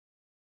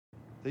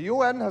The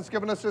UN has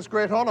given us this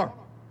great honor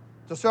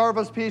to serve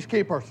as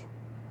peacekeepers.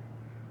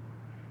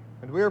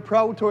 And we are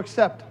proud to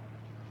accept.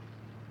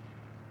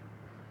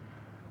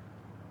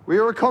 We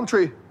are a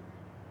country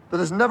that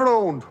has never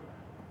owned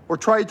or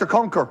tried to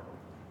conquer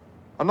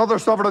another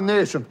sovereign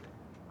nation.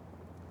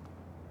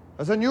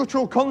 As a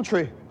neutral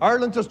country,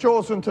 Ireland has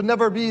chosen to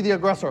never be the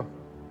aggressor.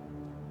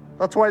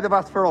 That's why they've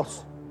asked for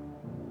us.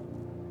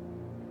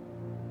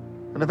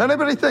 And if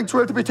anybody thinks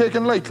we're to be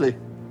taken lightly,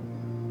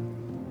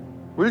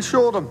 we'll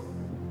show them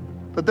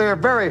that they are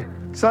very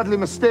sadly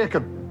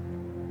mistaken.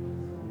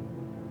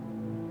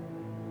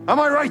 Am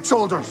I right,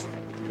 soldiers?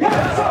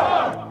 Yes,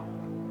 sir!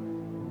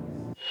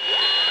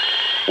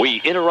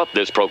 We interrupt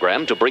this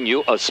program to bring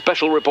you a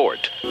special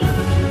report.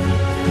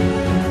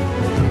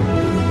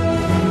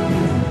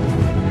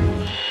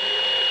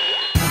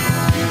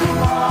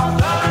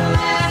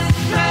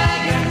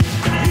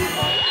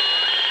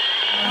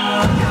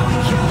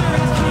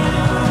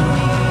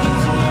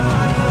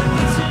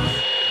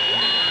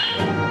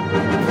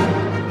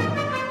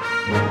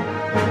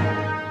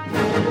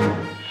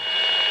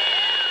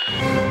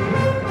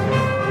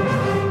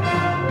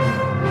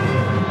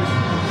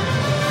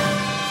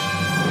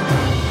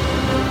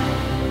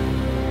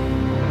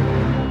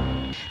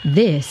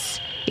 This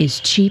is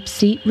Cheap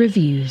Seat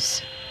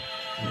Reviews.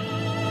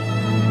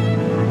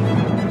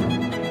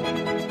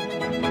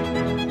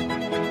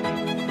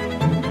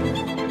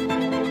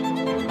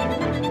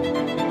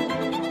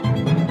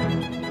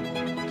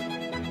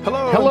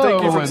 Hello,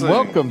 and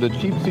welcome to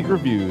Cheap Seat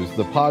Reviews,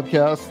 the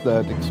podcast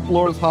that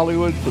explores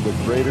Hollywood for the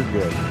greater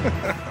good.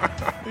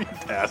 You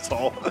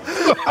asshole.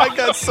 I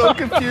got so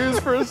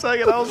confused for a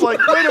second. I was like,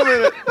 wait a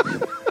minute.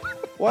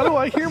 Why do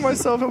I hear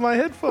myself in my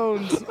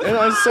headphones? And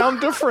I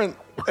sound different.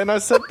 And I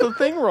said the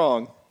thing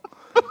wrong.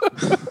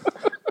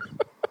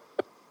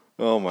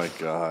 Oh my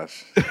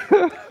gosh.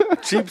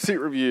 Cheap Seat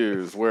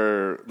Reviews,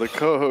 where the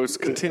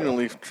co-host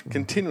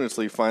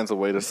continuously finds a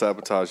way to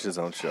sabotage his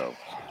own show.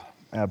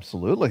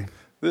 Absolutely.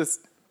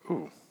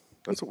 Ooh,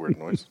 that's a weird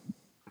noise.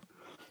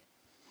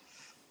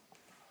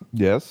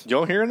 Yes.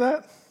 Y'all hearing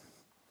that?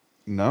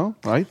 No,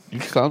 right? You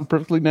sound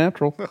perfectly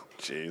natural. Oh,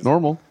 jeez.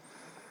 Normal.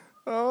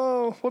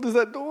 Oh, what is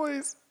that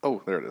noise?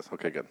 Oh, there it is.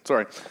 Okay, good.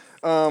 Sorry.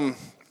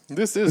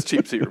 This is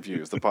Cheap Seat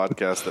Reviews, the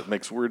podcast that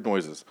makes weird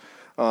noises.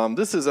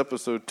 This is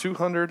episode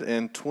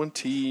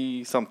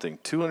 220-something,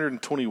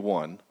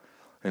 221.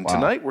 And Wow.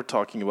 Tonight we're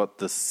talking about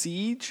the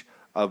siege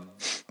of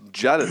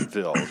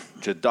Jadotville.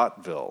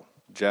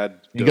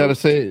 You gotta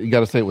say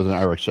it with an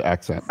Irish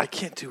accent. I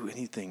can't do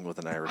anything with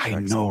an Irish I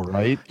accent. know,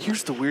 right?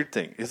 Here's the weird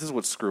thing. This is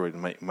what's screwing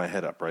my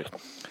head up, right?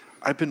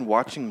 I've been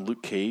watching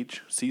Luke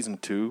Cage season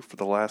 2 for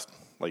the last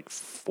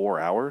 4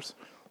 hours.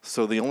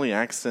 So the only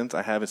accent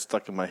I have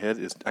stuck in my head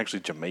is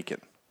actually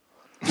Jamaican.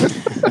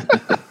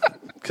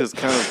 Because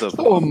kind of the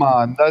Come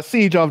on, the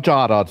Siege of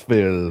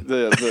Jadotville.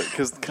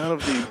 because kind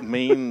of the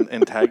main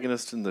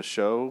antagonist in the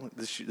show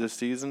this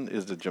season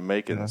is the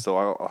Jamaican. Yeah. So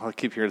I'll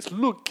keep hearing this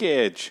Luke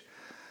Cage.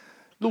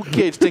 Luke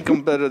Cage think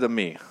I'm better than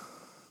me.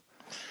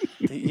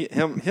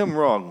 Him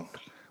wrong.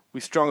 We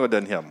stronger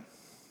than him.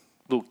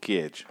 Luke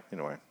Cage.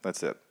 Anyway,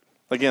 that's it.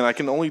 Again, I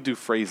can only do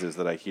phrases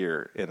that I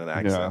hear in an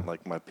accent,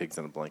 like my pig's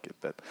in a blanket.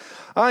 But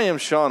I am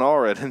Sean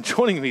Allred, and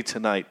joining me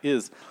tonight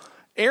is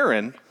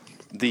Aaron,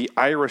 the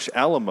Irish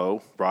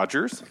Alamo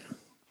Rogers.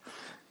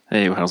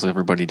 Hey, how's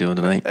everybody doing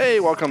tonight? Hey,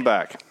 welcome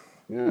back.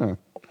 Yeah.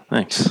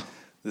 Thanks.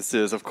 This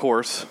is, of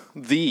course,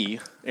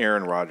 the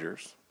Aaron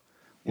Rodgers.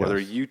 Whether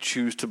you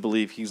choose to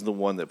believe he's the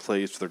one that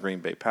plays for the Green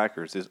Bay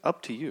Packers is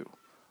up to you.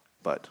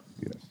 But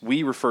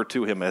we refer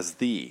to him as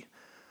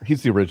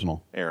He's the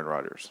original. Aaron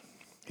Rodgers.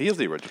 He is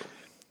the original.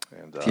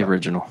 And, The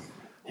original.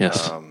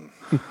 Yes. And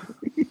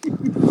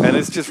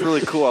it's just really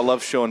cool. I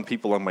love showing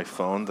people on my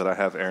phone that I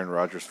have Aaron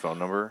Rodgers' phone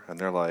number. And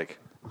they're like,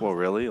 well,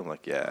 really? I'm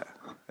like, yeah.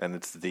 And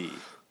it's the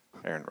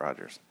Aaron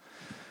Rodgers.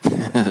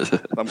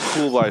 I'm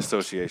cool by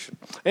association.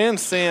 And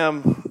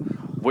Sam,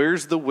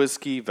 where's the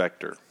whiskey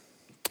vector?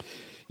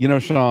 You know,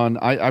 Sean,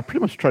 I pretty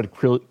much try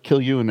to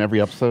kill you in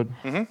every episode,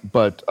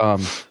 but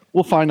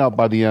we'll find out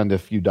by the end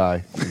if you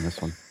die in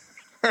this one.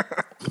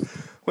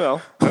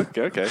 Well,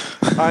 okay.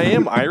 I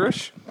am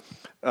Irish,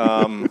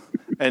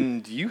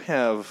 and you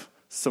have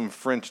some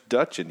French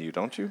Dutch in you,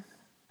 don't you?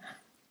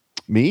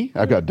 Me?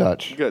 I've got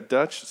Dutch. You got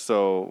Dutch,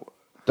 so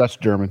Dutch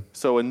German.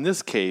 So in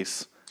this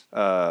case,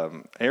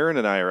 Aaron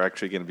and I are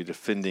actually going to be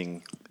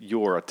defending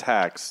your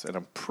attacks, and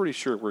I'm pretty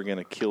sure we're going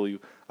to kill you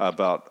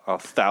about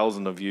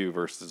 1,000 of you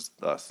versus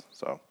us.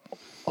 So,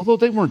 although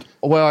they weren't,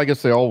 well, I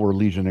guess they all were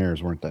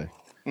Legionnaires, weren't they?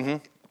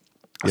 Mm-hmm.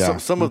 Yeah.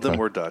 Some of them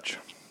were Dutch.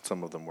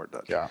 Some of them were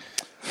Dutch. Yeah.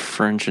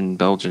 French and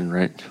Belgian,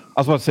 right? I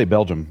was about to say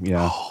Belgium.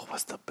 Yeah. Oh, it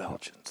was the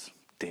Belgians?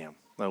 Damn.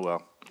 Oh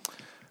well.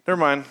 Never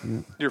mind. Yeah.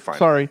 You're fine.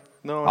 Sorry.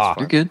 No, it's fine.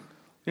 You're good.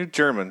 You're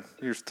German.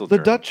 You're still the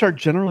German. Dutch are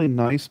generally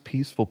nice,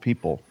 peaceful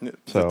people.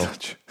 So. The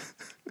Dutch.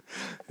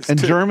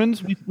 And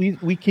Germans,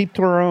 we keep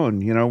to our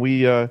own. You know,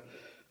 we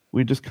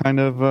just kind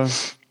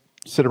of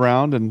sit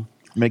around and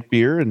make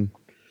beer and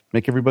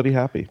make everybody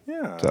happy.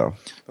 Yeah. So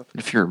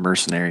if you're a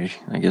mercenary,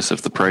 I guess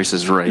if the price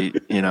is right,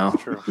 you know.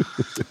 True.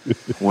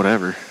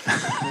 whatever.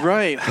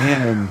 Right.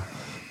 And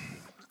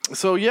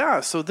So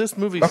this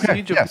movie, Okay,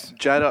 Siege yes. of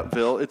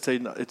Jadatville,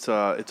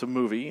 it's a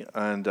movie,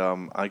 and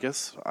I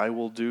guess I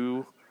will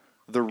do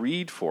the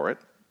read for it.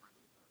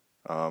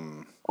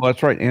 well,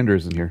 that's right.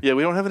 Andrew's in here. Yeah,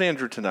 we don't have an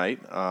Andrew tonight.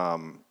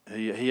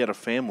 He had a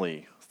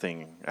family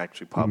thing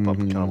actually pop up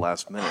kind of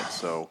last minute,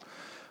 so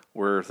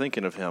we're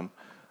thinking of him.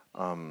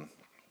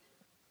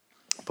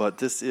 But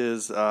this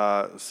is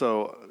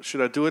so.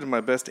 Should I do it in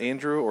my best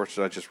Andrew, or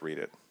should I just read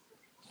it?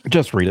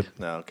 Just read it.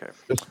 No, okay.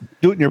 Just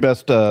do it in your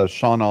best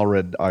Sean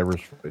Allred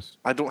Irish voice.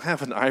 I don't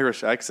have an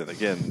Irish accent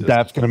again.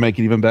 That's going to make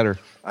it even better.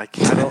 I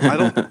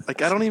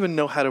don't even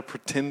know how to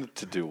pretend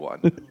to do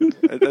one.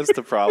 That's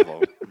the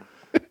problem.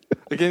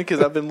 Again, because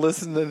I've been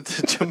listening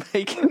to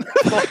Jamaican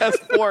for the last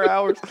 4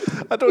 hours.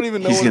 I don't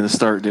even know. He's going to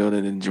start doing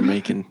it in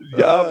Jamaican.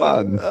 Yeah,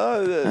 man.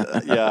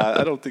 Yeah,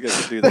 I don't think I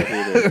could do that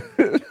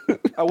either.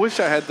 I wish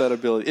I had that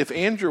ability. If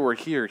Andrew were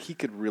here, he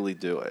could really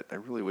do it. I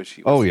really wish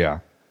he was. Oh,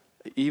 yeah.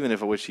 Even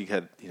if I wish he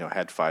had,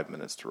 had 5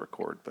 minutes to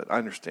record. But I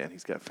understand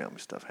he's got family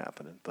stuff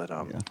happening. But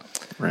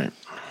Right.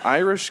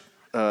 Irish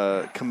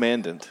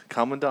Commandant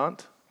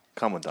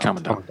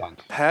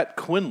Pat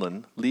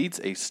Quinlan leads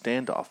a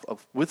standoff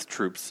with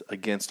troops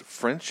against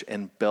French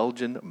and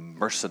Belgian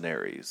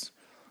mercenaries.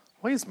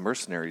 Why is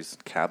mercenaries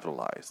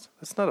capitalized?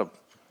 That's not a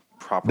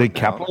proper They noun.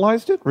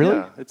 capitalized it? Really?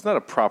 Yeah, it's not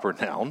a proper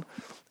noun.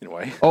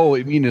 Anyway. Oh,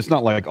 I mean, it's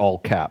not like all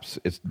caps.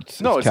 It's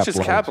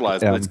Just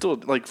capitalized, but it's still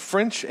like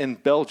French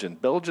and Belgian.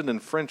 Belgian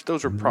and French,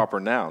 those are proper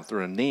nouns.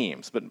 They're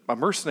names. But a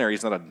mercenary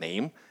is not a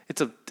name.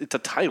 It's a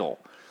title.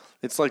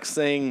 It's like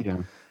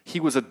saying he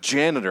was a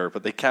janitor,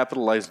 but they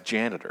capitalized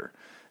janitor.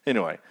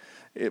 Anyway,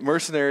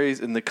 mercenaries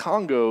in the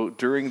Congo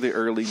during the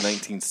early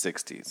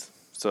 1960s.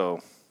 So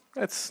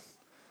that's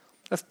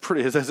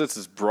pretty. That's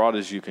as broad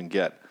as you can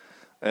get.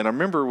 And I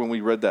remember when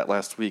we read that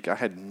last week, I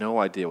had no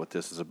idea what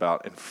this is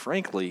about. And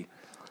frankly,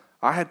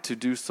 I had to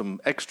do some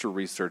extra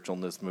research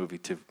on this movie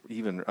to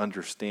even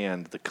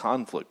understand the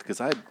conflict, because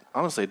I'd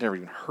never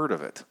even heard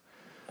of it,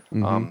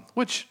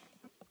 which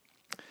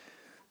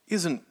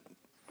isn't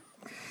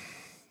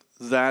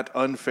that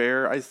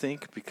unfair, I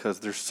think, because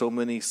there's so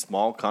many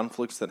small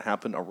conflicts that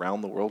happen around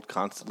the world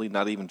constantly,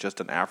 not even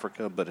just in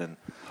Africa, but in...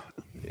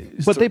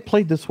 But they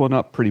played this one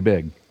up pretty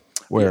big,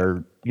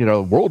 where,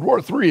 World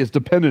War III is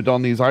dependent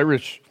on these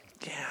Irish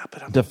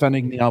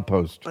defending the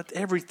outpost. But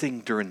everything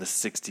during the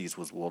 60s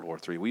was World War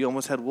III. We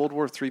almost had World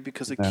War III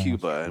because of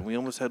Cuba, and we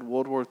almost had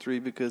World War III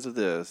because of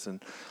this,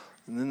 and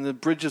then the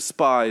Bridge of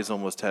Spies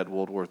almost had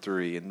World War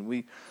III, and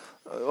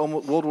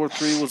World War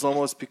III was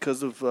almost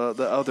because of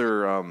the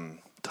other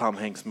Tom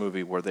Hanks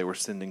movie where they were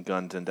sending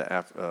guns into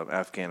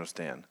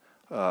Afghanistan.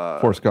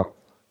 Forrest Gump.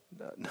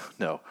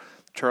 No,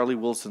 Charlie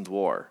Wilson's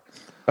War.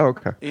 Oh,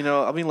 okay.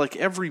 Like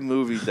every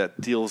movie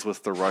that deals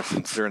with the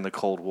Russians during the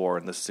Cold War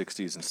in the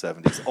 60s and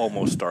 70s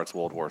almost starts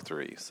World War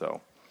III, so.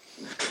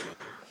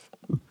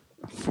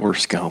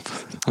 Forrest Gump.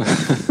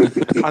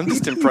 I'm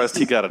just impressed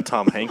he got a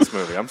Tom Hanks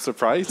movie. I'm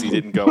surprised he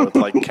didn't go with,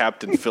 like,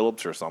 Captain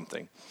Phillips or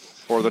something.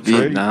 Or the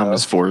Vietnam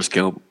is Forrest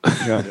Gump.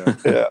 Yeah.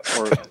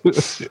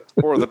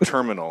 Or the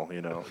Terminal,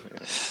 Yeah.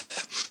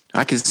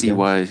 I can see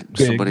why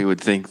somebody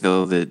would think,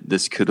 though, that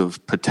this could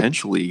have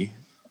potentially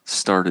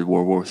started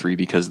World War III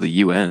because the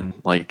UN,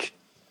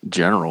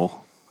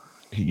 general,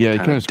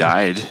 kind of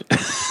died.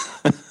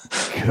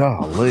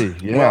 Golly,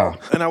 yeah. Well,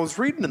 and I was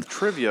reading in the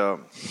trivia,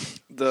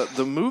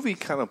 the movie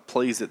kind of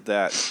plays it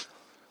that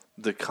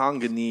the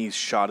Congolese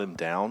shot him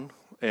down,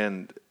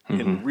 and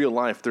in real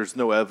life, there's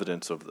no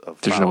evidence of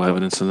There's no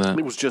evidence of that.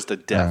 It was just a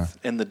death,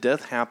 and the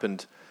death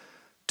happened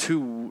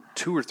two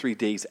or 3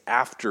 days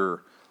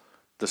after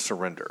the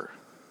surrender.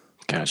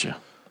 Gotcha.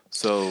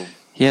 So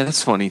yeah, that's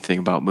the funny thing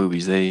about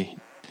movies. They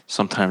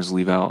sometimes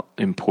leave out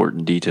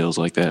important details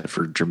like that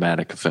for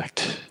dramatic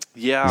effect.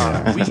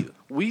 Yeah.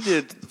 we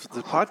did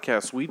the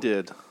podcast. We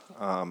did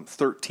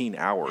 13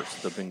 Hours,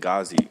 the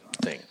Benghazi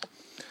thing,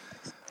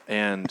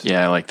 and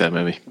yeah, I like that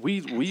movie.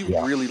 We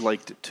really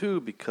liked it too,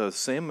 because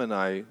Sam and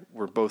I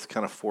were both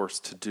kind of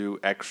forced to do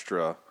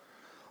extra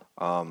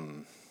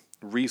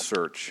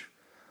research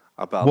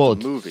about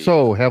the movie. It's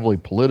so heavily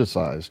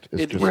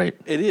politicized. Right.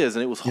 It is,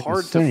 and it was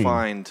hard to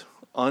find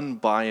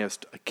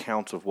unbiased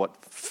accounts of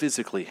what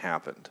physically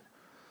happened.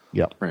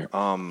 Yeah. Right.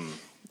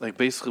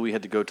 Basically, we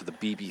had to go to the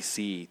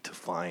BBC to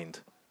find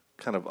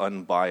kind of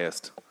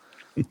unbiased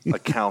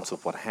accounts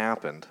of what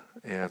happened,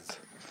 and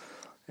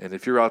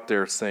if you're out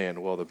there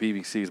saying, "Well, the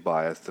BBC's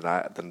biased,"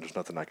 then there's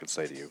nothing I can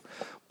say to you.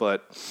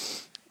 But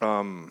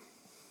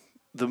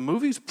the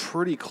movie's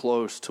pretty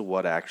close to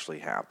what actually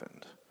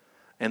happened,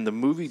 and the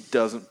movie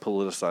doesn't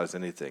politicize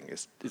anything.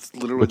 It's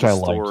literally the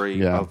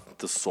story of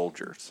the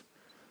soldiers,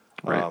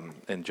 right.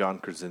 And John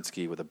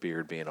Krasinski with a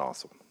beard being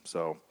awesome.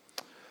 So.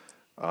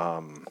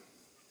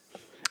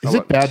 Is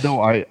it bad,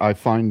 though? I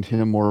find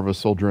him more of a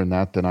soldier in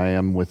that than I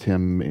am with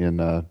him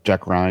in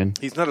Jack Ryan.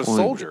 He's not a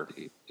soldier.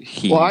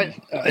 He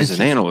is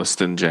an analyst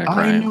in Jack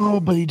Ryan. I know,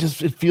 but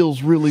it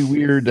feels really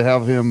weird to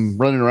have him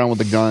running around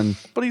with a gun.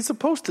 But he's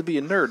supposed to be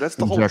a nerd. That's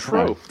the whole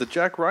trope. The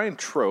Jack Ryan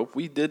trope.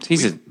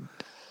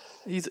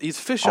 He's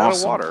fish out of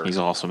Awesome. water. He's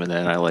awesome in that.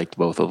 And I liked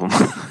both of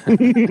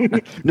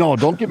them. No,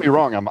 don't get me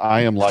wrong.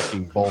 I am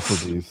liking both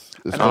of these.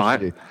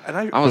 Especially,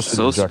 I was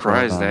so Jack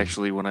surprised Ryan.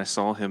 actually when I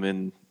saw him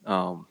in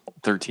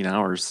 13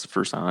 Hours the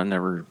first time. I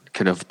never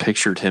could have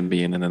pictured him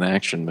being in an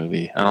action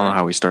movie. I don't know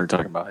how we started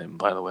talking about him,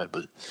 by the way,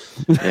 but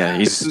yeah,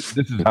 this is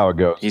how it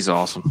goes. he's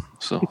awesome.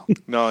 So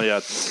No, yeah,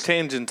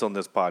 tangents on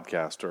this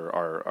podcast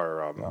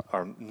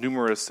are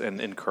numerous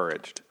and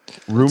encouraged.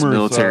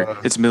 Rumors.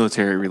 it's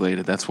military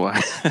related. That's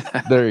why.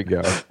 There you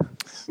go.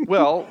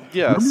 Well,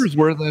 yes. Rumors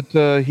were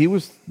that he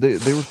was. They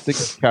were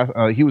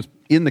thinking he was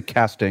in the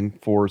casting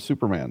for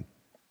Superman.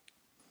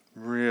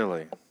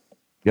 Really?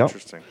 Yep.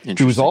 Interesting.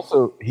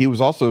 He was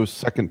also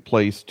second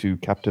place to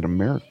Captain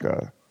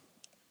America.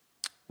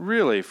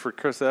 Really? For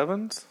Chris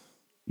Evans?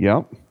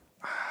 Yep.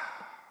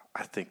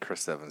 I think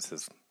Chris Evans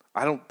is...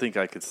 I don't think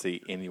I could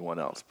see anyone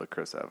else but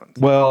Chris Evans.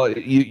 Well,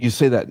 you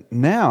say that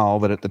now,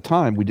 but at the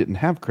time we didn't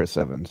have Chris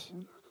Evans.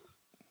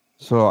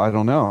 So I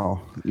don't know.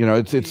 You know,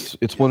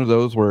 it's one of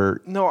those where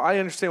No, I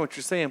understand what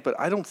you're saying, but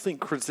I don't think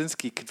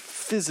Krasinski could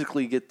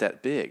physically get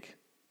that big.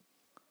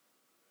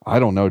 I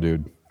don't know,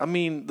 dude. I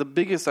mean, the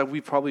biggest that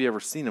we've probably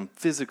ever seen him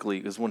physically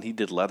is when he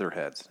did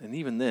Leatherheads, and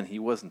even then, he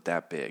wasn't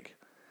that big.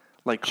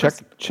 Like Check.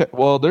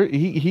 Well, there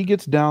he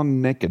gets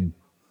down naked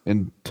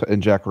in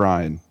Jack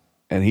Ryan,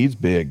 and he's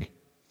big.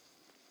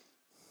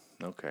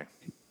 Okay,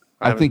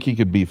 I think he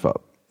could beef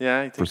up.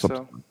 Yeah, I for think so.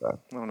 something like that.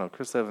 I don't know.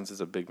 Chris Evans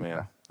is a big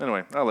man.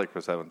 Anyway, I like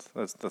Chris Evans.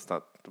 That's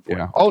not the point.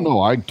 Yeah. Oh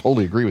no, I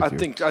totally agree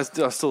with you. I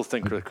still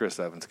think Chris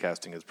Evans'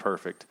 casting is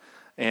perfect,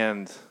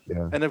 and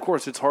Yeah. and of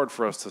course it's hard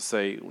for us to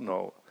say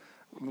no.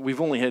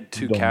 We've only had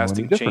two Don't know any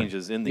casting different.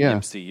 changes in the Yeah.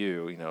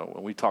 MCU. You know,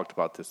 when we talked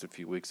about this a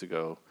few weeks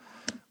ago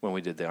when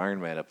we did the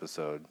Iron Man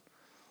episode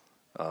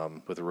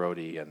with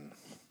Rhodey and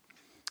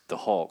the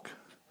Hulk,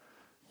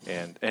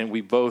 and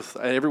we both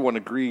everyone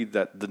agreed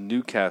that the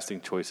new casting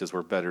choices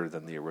were better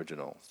than the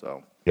original.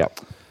 So Yep.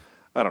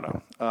 I don't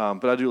know,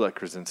 but I do like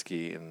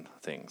Krasinski and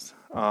things.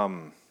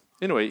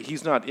 Anyway,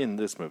 he's not in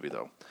this movie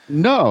though.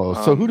 No.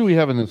 So who do we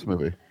have in this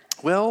movie?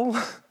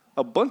 Well,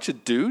 a bunch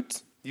of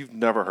dudes you've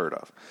never heard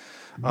of.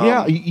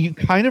 Yeah, you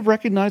kind of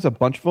recognize a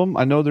bunch of them.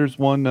 I know there's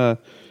one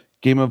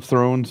Game of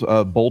Thrones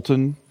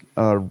Bolton,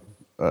 the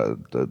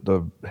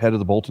head of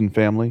the Bolton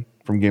family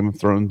from Game of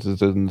Thrones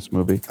is in this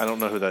movie. I don't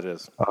know who that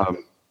is.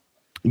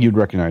 You'd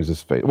recognize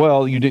his face.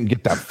 Well, you didn't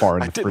get that far.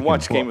 In I the didn't freaking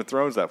watch book, Game of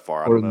Thrones that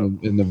far. I or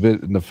don't know.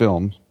 in the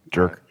film,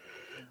 jerk.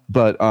 Right.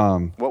 But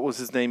What was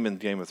his name in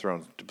Game of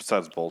Thrones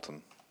besides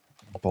Bolton?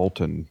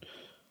 Bolton,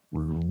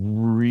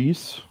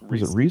 Reese.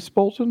 Was it Reese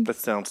Bolton? That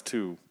sounds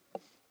too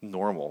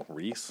normal.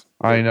 Reese?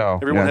 I know.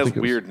 Everyone Yeah, I has think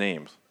it was- weird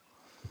names.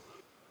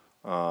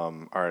 All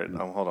right,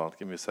 hold on.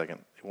 Give me a second.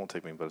 It won't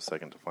take me but a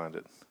second to find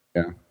it.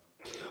 Yeah.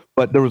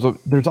 But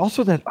there's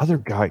also that other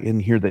guy in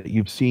here that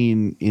you've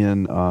seen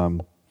in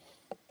not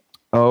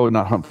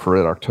Hunt for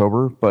Red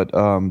October, but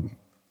Hunt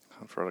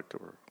for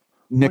October.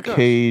 Nick gosh.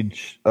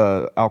 Cage,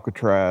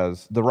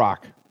 Alcatraz, The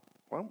Rock.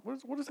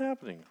 Is What is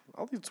happening?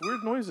 All these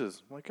weird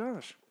noises. My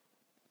gosh.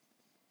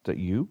 that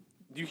you?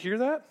 Do you hear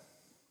that?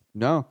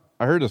 No.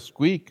 I heard a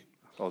squeak.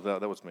 Oh,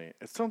 that was me.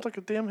 It sounds like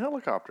a damn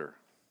helicopter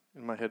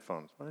in my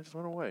headphones. And it just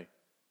went away.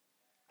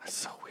 That's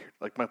so weird.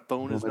 Like my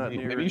phone is not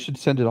near. Maybe you should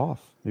send it off.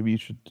 Maybe you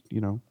should,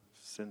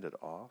 Send it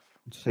off.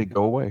 say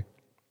go away.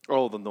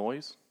 Oh, the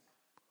noise?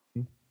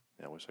 Yeah,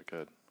 I wish I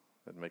could.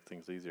 That'd make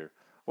things easier.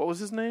 What was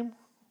his name?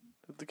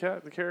 The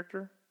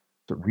character?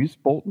 Is it Reese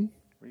Bolton?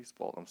 Reese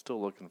Bolton. I'm still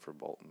looking for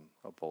Bolton.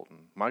 Bolton.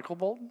 Michael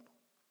Bolton?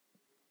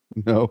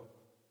 No.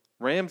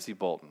 Ramsey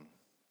Bolton.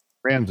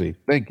 Ramsey.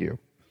 Thank you.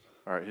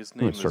 All right, his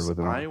name Let's start is with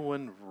an R.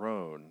 Iwan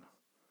Roan.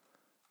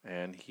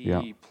 And he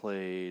Yeah.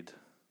 played...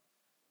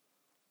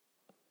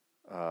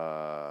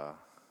 I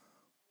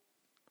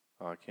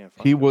can't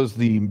find He it. was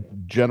the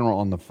general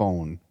on the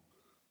phone.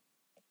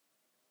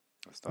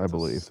 That's not I the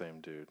believe.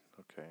 same dude.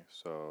 Okay,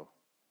 so...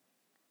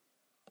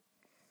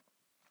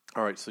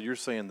 All right, so you're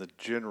saying the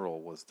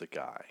general was the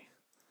guy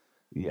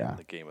Yeah. in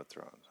the Game of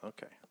Thrones.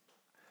 Okay.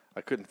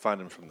 I couldn't find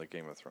him from the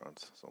Game of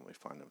Thrones, so let me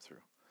find him through.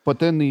 But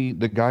then the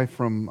guy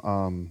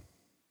from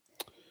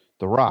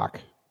The Rock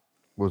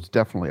was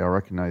definitely, I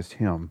recognized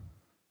him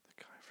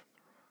The guy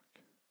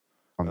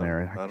from on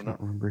there. I I don't can't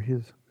know. remember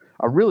his.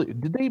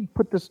 Did they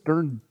put this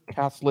darn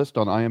cast list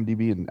on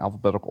IMDb in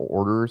alphabetical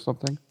order or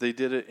something? They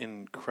did it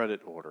in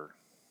credit order.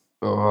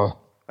 Ugh.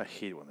 I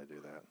hate when they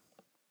do that.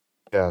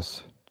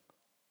 Yes.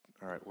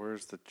 All right,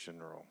 where's the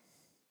general?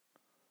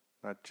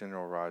 Not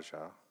General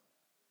Raja.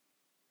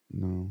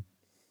 No.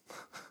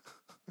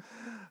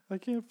 I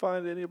can't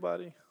find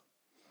anybody.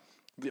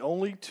 The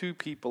only two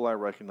people I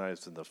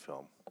recognized in the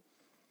film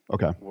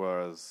Okay.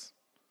 was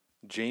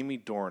Jamie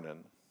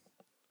Dornan,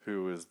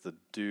 who is the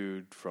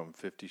dude from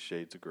 50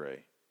 Shades of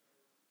Grey,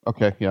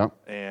 Okay. Yeah.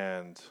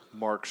 and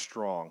Mark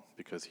Strong,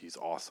 because he's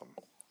awesome.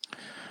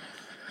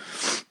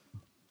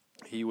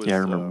 He was Yeah, I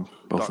remember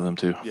both of them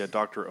too. Yeah,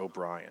 Dr.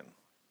 O'Brien.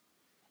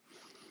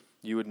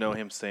 You would know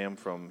him, Sam,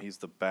 he's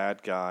the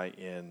bad guy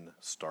in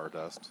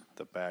Stardust,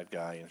 the bad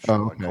guy in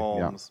Sherlock okay, yeah.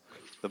 Holmes,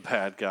 the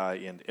bad guy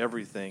in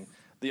everything.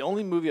 The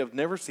only movie I've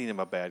never seen him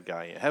a bad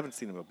guy in, haven't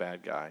seen him a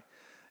bad guy,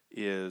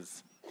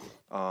 is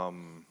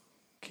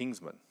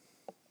Kingsman.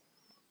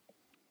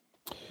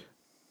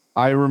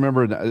 I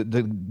remember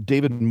the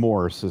David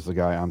Morse is the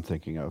guy I'm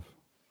thinking of.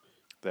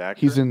 The actor?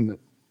 He's in,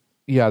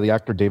 the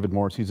actor David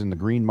Morse. He's in The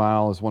Green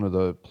Mile as one of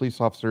the police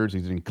officers.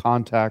 He's in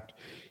Contact.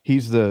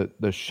 He's the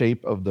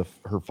shape of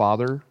her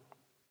father,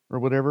 or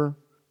whatever.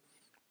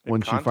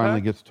 When she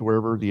finally gets to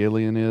wherever the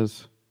alien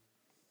is.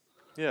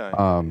 Yeah,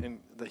 and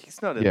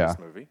he's not in this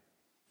movie.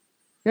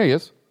 Yeah, he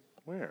is.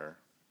 Where?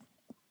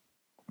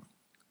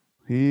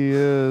 He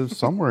is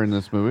somewhere in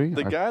this movie.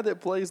 The guy that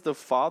plays the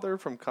father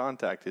from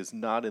Contact is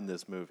not in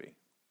this movie.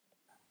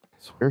 I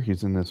swear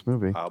he's in this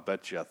movie. I'll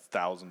bet you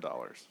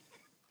 $1,000.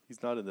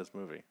 He's not in this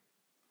movie.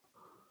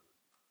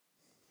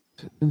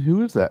 And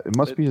who is that? It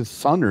must be his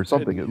son or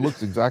something. It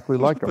looks exactly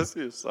like him. Must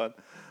be his son.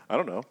 I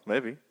don't know.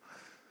 Maybe.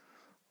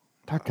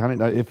 That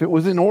kind of. If it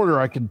was in order,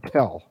 I could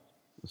tell.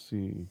 Let's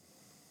see.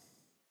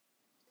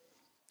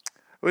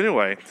 Well,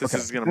 anyway, this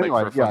is going to make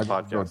for a fun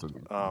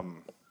podcast.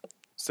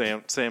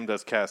 Sam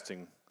does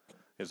casting.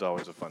 Is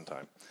always a fun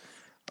time.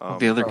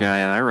 The other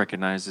guy I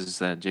recognize is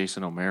that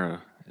Jason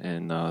O'Mara.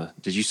 And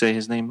did you say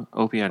his name,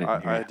 Opie? I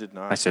didn't hear I it. did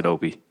not. I said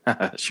Opie.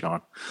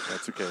 Sean.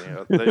 That's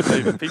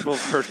okay. People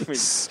have heard me.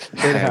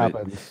 It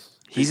happens.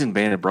 He's in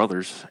Band of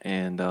Brothers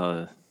and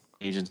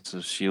Agents of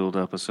S.H.I.E.L.D.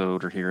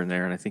 episode or here and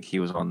there. And I think he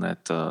was on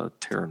that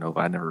Terra Nova.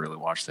 I never really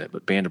watched that.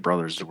 But Band of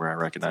Brothers is where I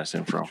recognize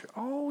him from.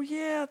 Oh,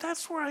 yeah.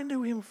 That's where I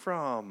knew him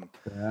from.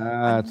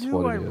 That's I knew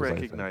what I it is,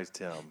 recognized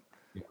him.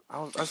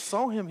 I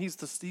saw him. He's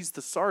the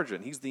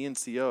sergeant. He's the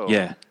NCO.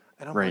 Yeah.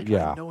 And I'm right.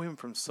 like, I know him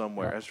from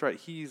somewhere. Yeah. That's right.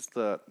 He's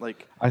the,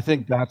 like... I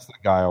think that's the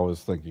guy I was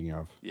thinking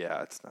of.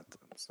 Yeah, it's not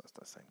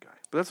the same guy.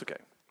 But that's okay.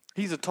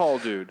 He's a tall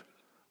dude,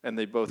 and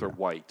they both are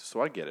white,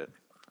 so I get it.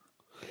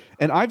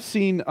 And I've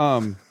seen,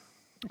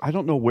 I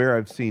don't know where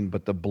I've seen,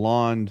 but the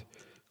blonde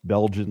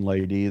Belgian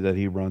lady that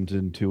he runs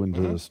into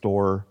the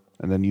store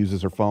and then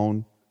uses her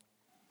phone.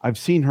 I've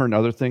seen her in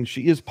other things.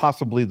 She is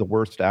possibly the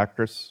worst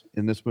actress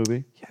in this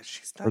movie. Yeah,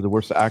 she's not... Or the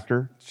worst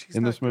actor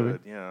in this movie.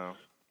 Good, yeah.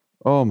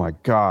 Oh, my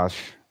gosh.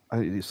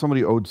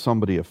 Somebody owed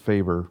somebody a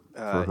favor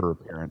for her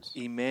appearance.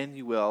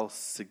 Emmanuelle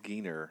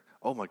Seginer.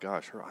 Oh my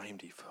gosh, her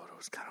IMDb photo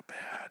is kind of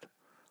bad.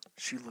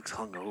 She looks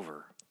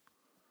hungover.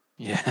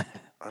 Yeah,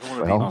 I don't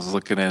want to. I was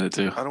looking at it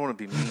too. I don't want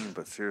to be mean,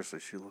 but seriously,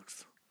 she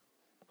looks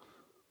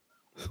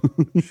kind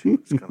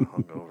of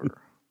hungover.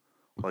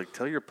 Like,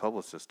 tell your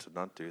publicist to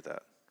not do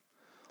that.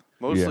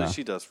 Mostly,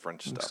 she does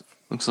French stuff.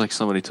 Looks like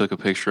somebody took a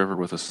picture of her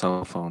with a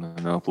cell phone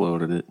and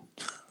uploaded it.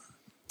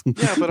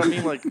 Yeah, but I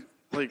mean, like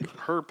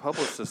her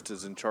publicist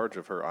is in charge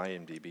of her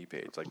IMDb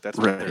page. Like, that's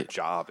what their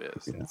job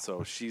is. And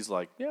so she's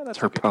like, yeah, that's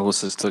her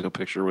publicist took a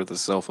picture with a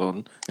cell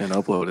phone and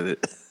uploaded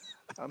it.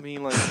 I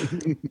mean, like,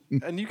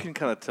 and you can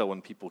kind of tell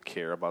when people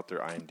care about their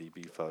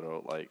IMDb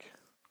photo. Like,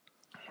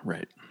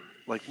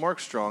 like Mark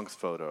Strong's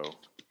photo,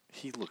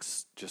 he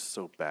looks just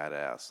so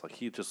badass. Like,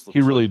 he just looks.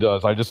 He really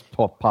does. I just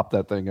popped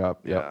that thing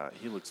up. Yeah,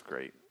 he looks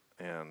great,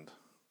 and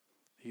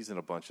he's in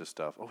a bunch of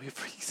stuff. Oh,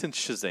 he's in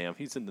Shazam.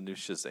 He's in the new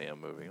Shazam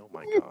movie. Oh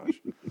my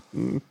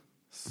gosh.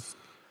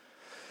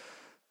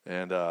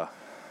 And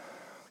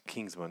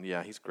Kingsman.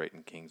 Yeah, he's great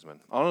in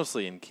Kingsman.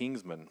 Honestly, in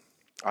Kingsman,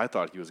 I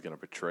thought he was going to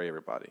betray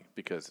everybody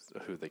because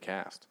of who they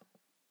cast.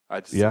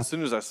 As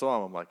soon as I saw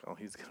him, I'm like, oh,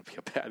 he's going to be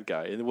a bad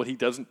guy. And when he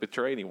doesn't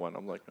betray anyone,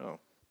 I'm like, oh,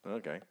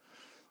 okay.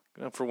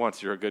 For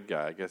once, you're a good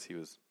guy. I guess he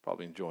was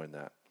probably enjoying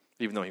that,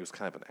 even though he was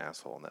kind of an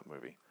asshole in that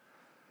movie.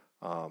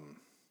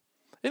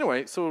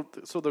 Anyway, so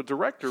the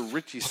director,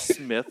 Richie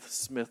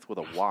Smith with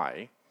a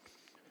Y,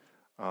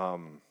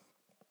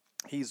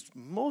 he's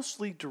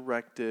mostly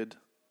directed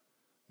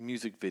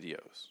music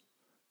videos,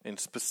 and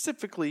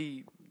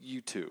specifically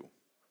U2.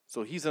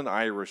 So he's an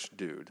Irish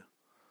dude.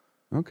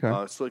 Okay.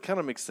 So it kind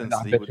of makes sense.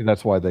 I bet you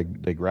that's why they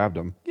grabbed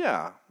him.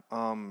 Yeah.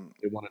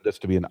 They wanted this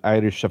to be an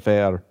Irish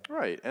affair.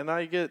 Right, and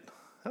I get...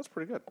 That's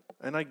pretty good.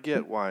 And I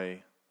get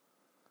why...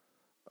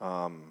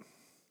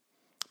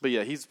 But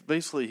yeah, he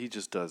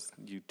just does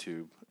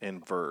YouTube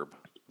and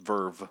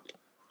Verve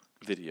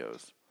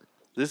videos.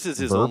 This is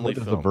his only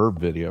film. What is a Verve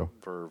video?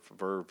 Verve,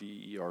 Verve.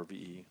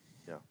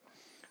 Yeah.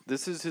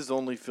 This is his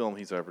only film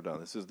he's ever done.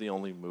 This is the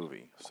only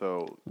movie.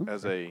 So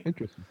as a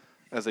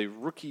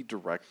rookie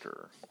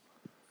director,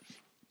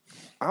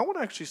 I would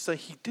actually say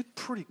he did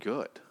pretty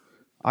good.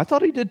 I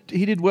thought he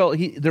did well.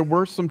 There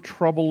were some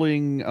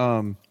troubling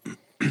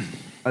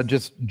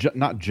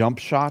not jump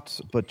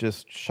shots, but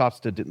just shots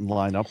that didn't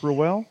line up real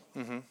well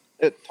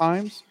at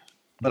times.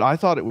 But I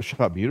thought it was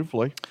shot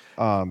beautifully.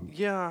 I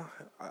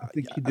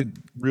think he did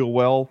real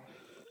well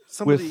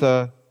with.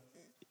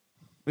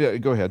 Yeah,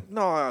 go ahead.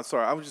 No,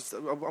 sorry.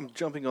 I'm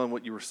jumping on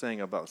what you were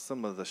saying about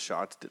some of the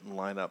shots didn't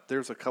line up.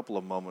 There's a couple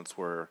of moments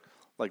where,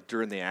 like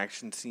during the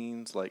action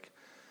scenes, like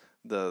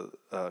the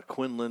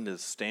Quinlan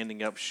is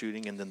standing up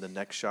shooting, and then the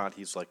next shot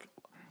he's like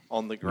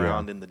on the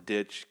ground in the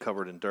ditch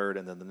covered in dirt,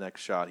 and then the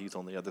next shot he's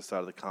on the other side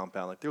of the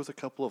compound. Like there was a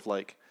couple of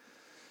like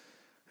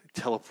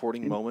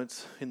teleporting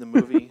moments in the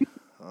movie.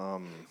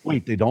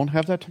 Wait, they don't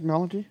have that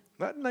technology?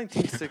 Not in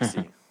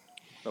 1960.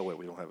 Oh wait,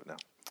 we don't have it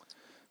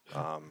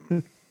now.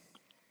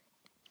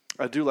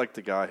 I do like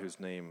the guy whose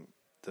name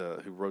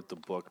who wrote the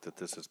book that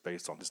this is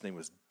based on. His name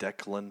was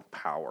Declan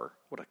Power.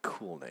 What a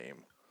cool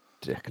name.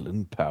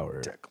 Declan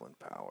Power. Declan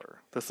Power.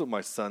 That's what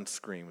my son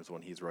screams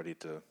when he's ready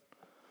to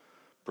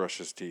brush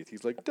his teeth.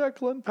 He's like,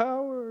 Declan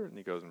Power, and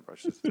he goes and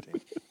brushes his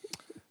teeth.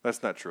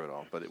 That's not true at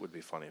all, but it would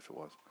be funny if it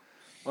was.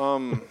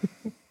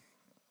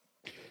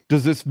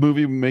 Does this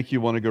movie make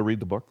you want to go read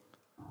the book?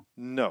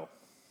 No.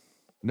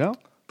 No?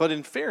 But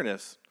in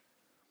fairness,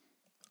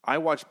 I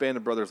watched Band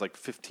of Brothers like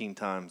 15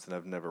 times and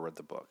I've never read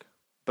the book.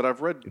 But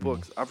I've read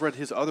books. I've read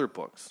his other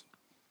books.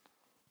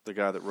 The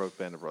guy that wrote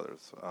Band of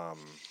Brothers.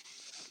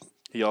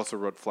 He also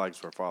wrote Flags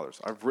of Our Fathers.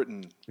 I've read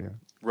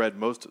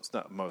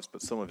not most,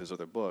 but some of his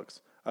other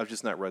books. I've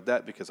just not read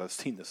that because I've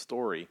seen the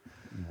story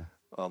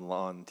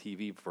on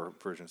TV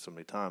version so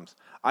many times.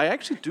 I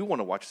actually do want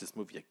to watch this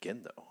movie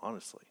again, though,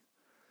 honestly.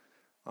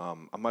 I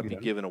might be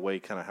giving away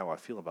kind of how I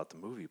feel about the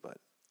movie, but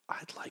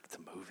I like the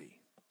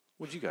movie.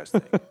 What do you guys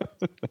think?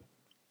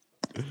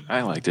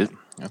 I liked it.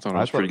 I thought it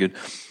was pretty good.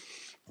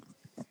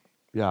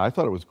 Yeah, I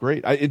thought it was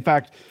great. In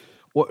fact,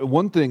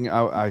 one thing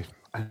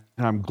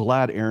I'm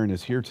glad Aaron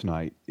is here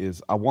tonight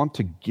is I want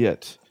to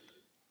get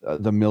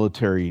the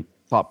military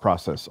thought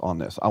process on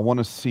this. I want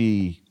to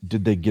see,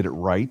 did they get it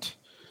right?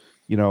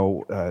 You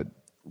know,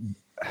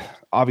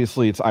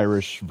 obviously it's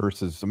Irish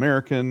versus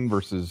American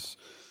versus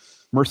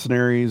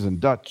mercenaries and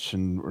Dutch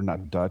or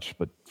not Dutch,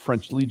 but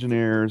French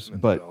legionnaires.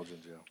 And but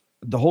Belgians,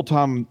 the whole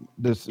time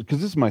because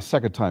this is my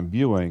second time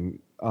viewing,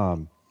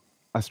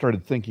 I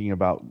started thinking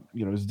about,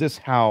 is this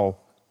how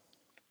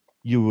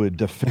you would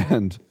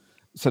defend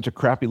such a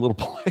crappy little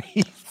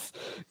place?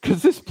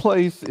 Because this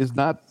place is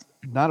not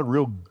a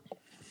real.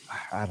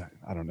 I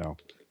don't know.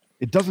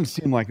 It doesn't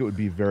seem like it would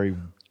be very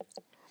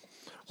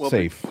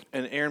safe.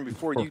 And Aaron,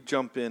 before you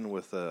jump in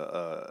with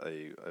a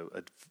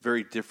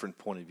very different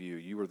point of view,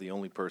 you are the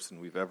only person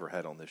we've ever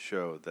had on this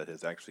show that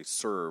has actually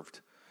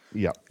served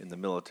in the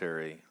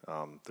military.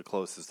 The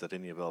closest that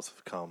any of us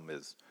have come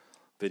is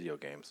video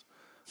games.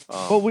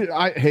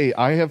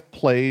 I have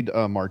played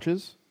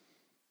marches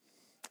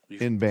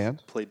in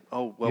band. We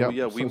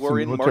were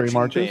in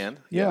marching band.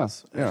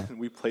 Yes, yeah.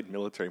 We played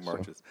military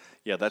marches.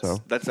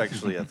 That's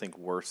actually I think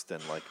worse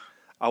than like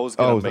I was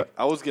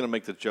gonna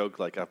make the joke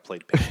like I've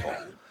played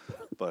paintball,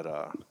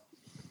 but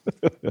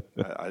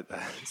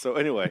so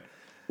anyway,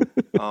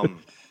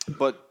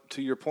 but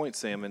to your point,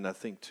 Sam, and I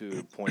think to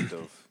the point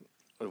of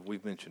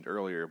we've mentioned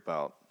earlier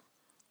about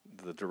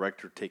the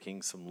director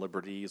taking some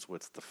liberties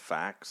with the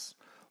facts.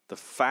 The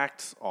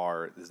facts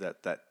is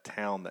that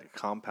town, that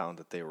compound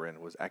that they were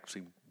in, was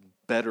actually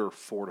better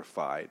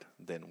fortified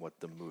than what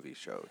the movie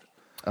showed.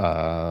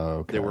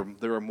 Okay.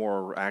 There were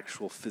more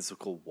actual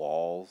physical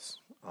walls.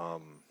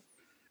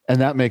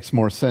 And that makes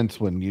more sense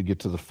when you get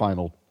to the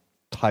final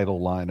title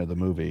line of the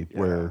movie,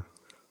 where,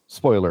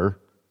 spoiler,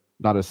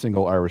 not a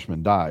single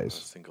Irishman dies.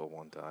 Not a single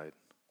one died.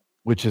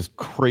 Which is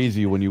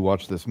crazy when you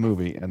watch this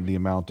movie and the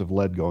amount of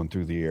lead going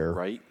through the air.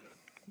 Right.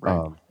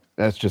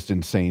 That's just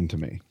insane to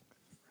me.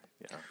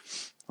 Yeah.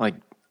 Like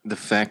the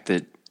fact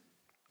that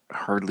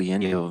hardly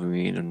any of them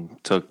even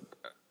took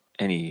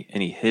any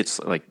hits.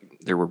 Like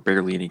there were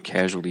barely any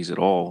casualties at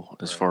all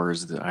as far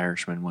as the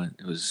Irishman went.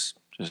 It was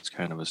just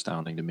kind of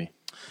astounding to me.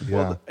 Yeah.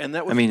 Well, and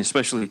that was,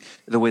 especially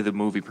the way the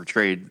movie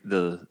portrayed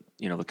the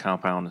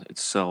compound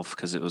itself,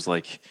 because it was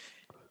like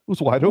it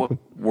was wide open.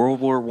 World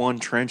War I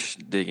trench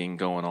digging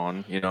going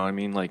on. You know what I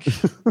mean? Like,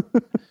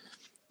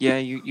 yeah,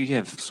 you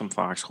have some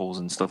foxholes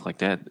and stuff like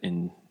that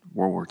in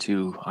World War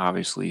II.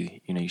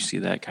 Obviously, you see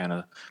that kind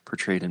of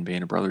portrayed in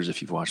Band of Brothers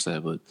if you've watched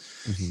that. But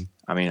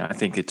I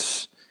think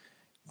it's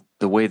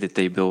the way that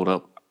they build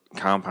up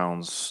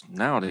compounds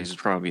nowadays is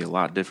probably a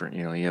lot different.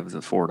 You have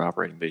the forward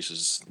operating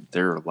bases;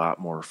 they're a lot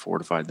more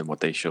fortified than what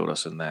they showed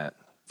us in that,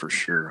 for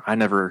sure.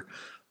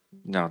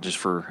 Just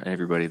for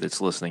everybody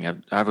that's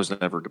listening, I was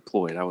never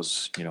deployed. I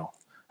was,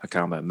 a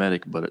combat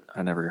medic, but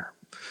I never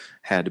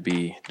had to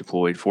be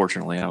deployed.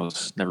 Fortunately, I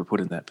was never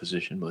put in that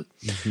position. But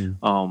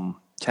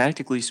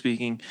tactically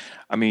speaking,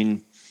 I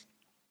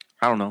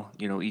don't know.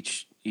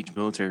 Each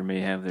military may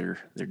have their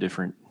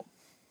different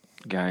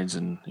guides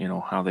and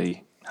how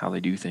they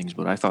do things.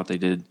 But I thought they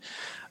did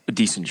a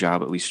decent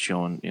job, at least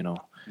showing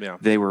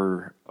they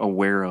were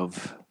aware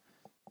of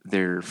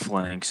their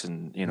flanks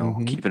and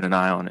keeping an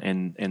eye on,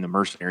 and the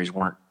mercenaries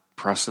weren't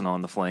pressing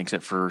on the flanks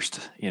at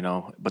first,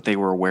 but they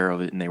were aware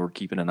of it and they were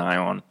keeping an eye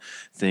on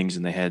things,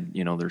 and they had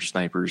their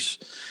snipers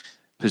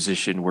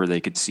positioned where they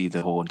could see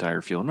the whole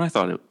entire field. And I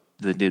thought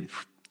they did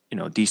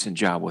a decent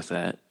job with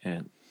that.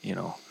 And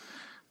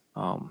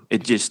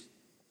it just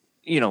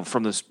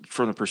from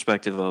the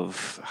perspective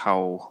of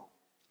how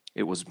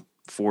it was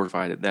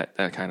fortified, that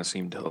kind of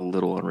seemed a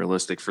little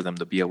unrealistic for them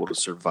to be able to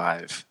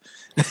survive.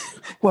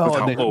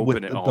 Well, with how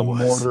open it all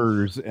was.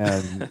 Mortars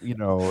and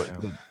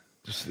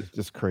it's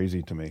just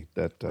crazy to me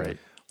that. Right.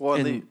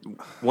 Well,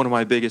 one of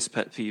my biggest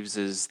pet peeves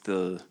is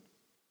the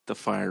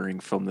firing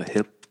from the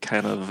hip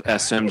kind of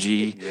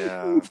SMG.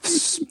 Yeah.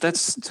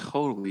 That's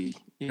totally,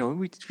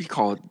 we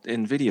call it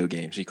in video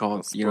games. You call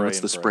it, it's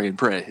the spray and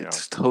pray. Yeah.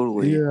 It's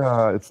totally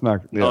it's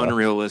not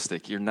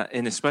unrealistic. You're not,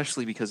 and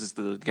especially because it's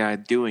the guy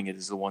doing it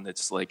is the one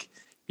that's like,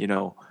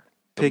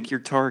 pick your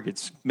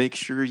targets, make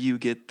sure you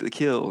get the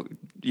kill,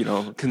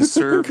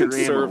 conserve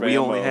your ammo. We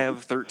only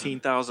have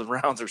 13,000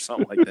 rounds or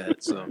something like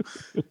that. So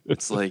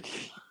it's like,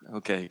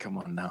 okay, come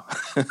on now.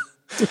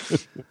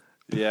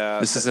 Yeah,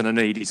 this isn't an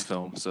 80s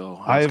film, so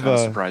I was kind of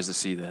surprised to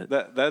see that.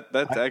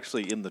 That's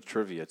actually in the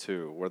trivia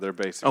too, where they're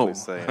basically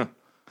saying,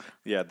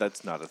 "Yeah,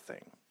 that's not a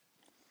thing."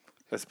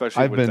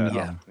 Especially with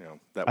that,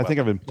 that I think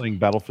I've been playing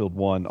Battlefield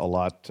 1 a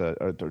lot,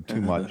 or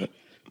too much,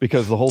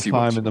 because the whole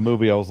time in the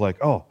movie I was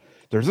like, "Oh,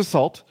 there's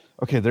assault.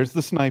 Okay, there's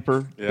the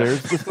sniper. Yeah.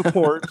 There's the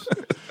support.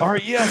 All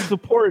right,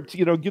 support.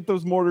 Get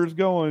those mortars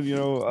going.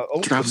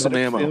 Drop some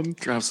ammo.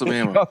 Drop some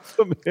ammo. Drop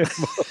some ammo.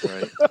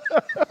 Right.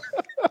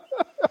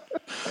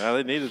 Yeah,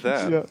 they needed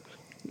that.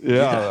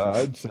 Yeah,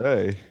 I'd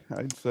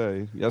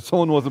say. Yeah,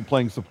 someone wasn't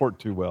playing support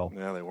too well.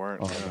 Yeah, they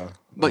weren't.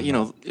 But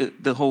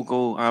the whole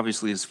goal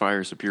obviously is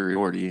fire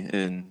superiority,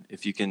 and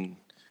if you can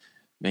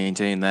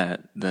maintain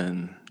that,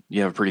 then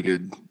you have pretty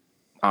good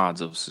odds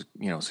of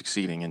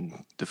succeeding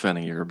and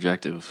defending your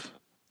objective.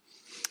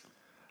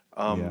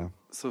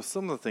 So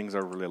some of the things I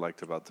really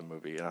liked about the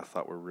movie, and I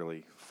thought were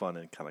really fun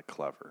and kind of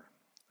clever,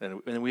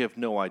 and we have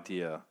no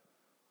idea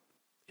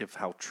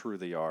how true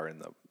they are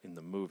in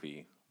the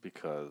movie,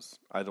 because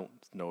I don't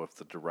know if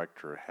the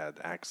director had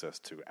access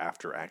to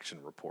after action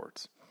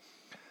reports.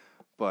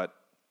 But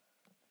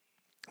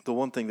the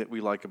one thing that we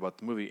like about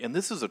the movie, and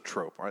this is a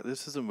trope, right?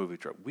 This is a movie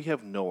trope. We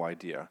have no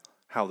idea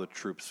how the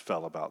troops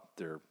felt about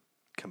their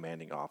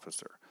commanding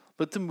officer.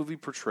 But the movie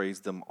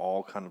portrays them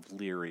all kind of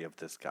leery of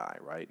this guy,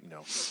 right?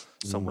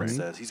 Someone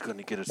says he's going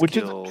to get us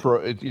killed.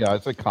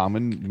 It's a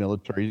common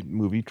military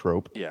movie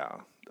trope.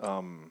 Yeah.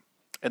 And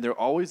there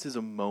always is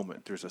a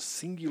moment, there's a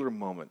singular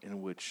moment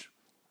in which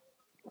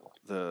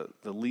the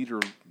leader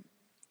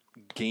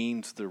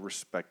gains the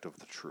respect of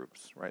the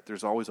troops, right?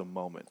 There's always a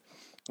moment.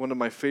 One of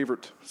my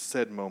favorite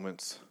said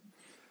moments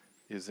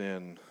is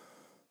in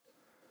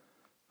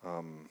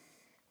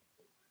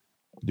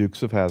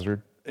Dukes of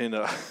Hazzard.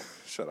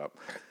 Shut up.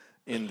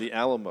 In the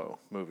Alamo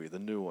movie, the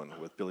new one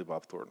with Billy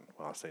Bob Thornton.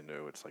 Well, I say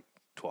new, it's like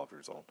 12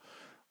 years old.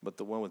 But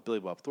the one with Billy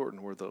Bob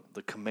Thornton, where the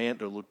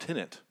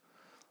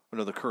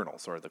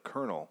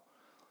colonel,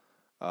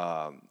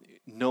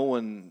 no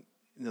one,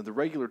 the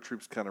regular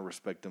troops kind of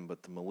respect him,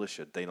 but the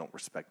militia, they don't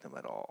respect him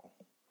at all.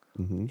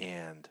 Mm-hmm.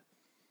 And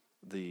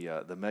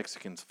the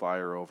Mexicans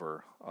fire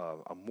over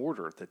a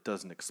mortar that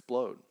doesn't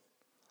explode.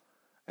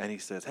 And he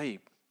says, "Hey,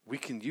 we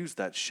can use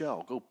that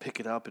shell. Go pick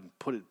it up and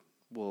put it,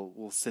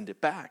 we'll send it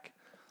back."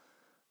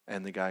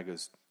 And the guy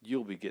goes,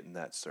 "You'll be getting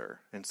that, sir."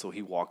 And so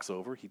he walks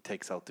over, he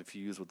takes out the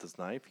fuse with his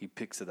knife, he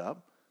picks it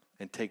up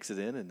and takes it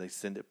in, and they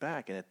send it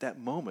back. And at that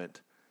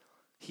moment,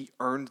 he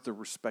earned the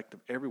respect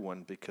of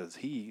everyone, because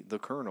he, the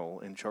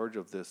colonel in charge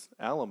of this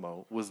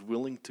Alamo, was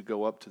willing to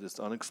go up to this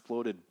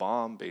unexploded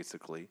bomb,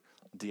 basically,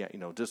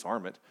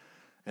 disarm it,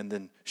 and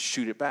then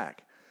shoot it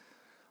back.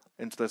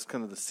 And so that's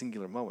kind of the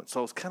singular moment. So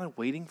I was kind of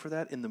waiting for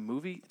that in the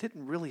movie. It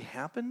didn't really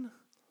happen.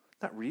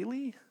 Not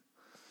really.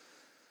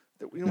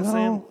 You know what I'm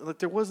saying?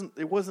 Like it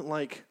wasn't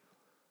like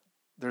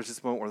there's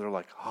this moment where they're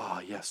like,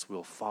 yes,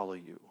 we'll follow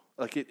you.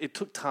 Like it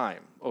took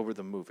time over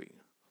the movie.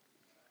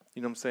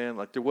 You know what I'm saying?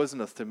 Like there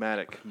wasn't a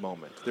thematic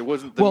moment. There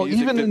wasn't the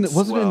music even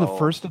wasn't it in the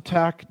first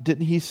attack?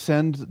 Didn't he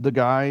send the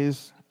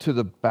guys to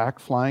the back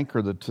flank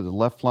or to the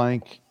left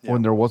flank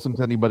when there wasn't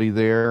anybody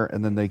there,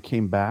 and then they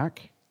came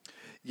back?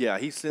 Yeah,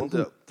 he sent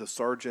the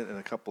sergeant and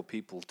a couple of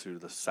people to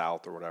the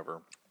south or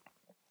whatever.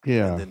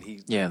 Yeah. And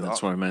then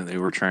that's what I meant. They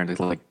were trying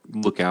to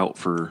look out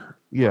for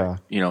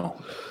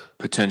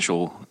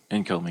potential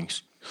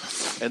incomings.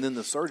 And then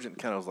the sergeant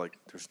kind of was like,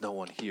 "There's no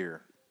one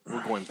here.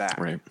 We're going back."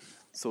 Right.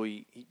 So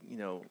he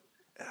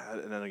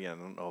and then again,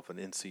 I don't know if an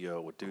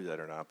NCO would do that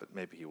or not, but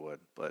maybe he would.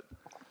 But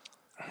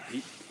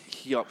he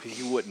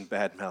wouldn't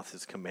badmouth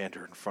his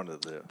commander in front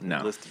of the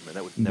enlisted men.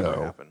 That would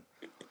never happen.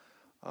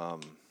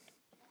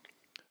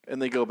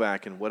 And they go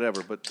back and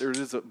whatever, but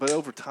but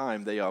over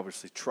time they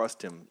obviously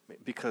trust him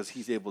because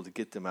he's able to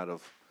get them out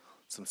of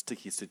some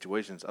sticky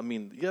situations. I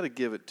mean, you got to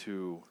give it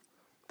to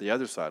the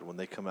other side when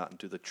they come out and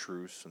do the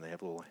truce and they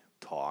have a little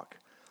talk.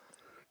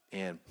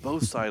 And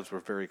both sides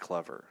were very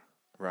clever,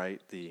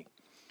 right? The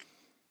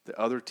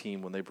other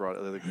team, when they brought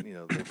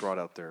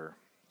out their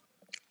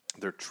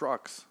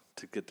trucks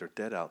to get their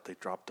dead out, they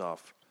dropped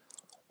off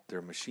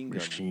their machine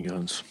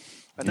guns.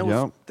 And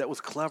that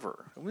was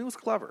clever. I mean, it was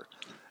clever.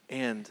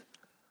 And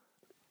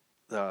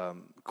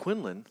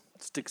Quinlan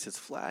sticks his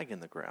flag in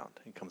the ground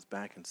and comes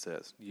back and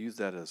says, "Use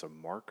that as a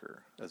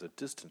marker, as a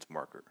distance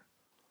marker.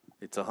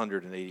 It's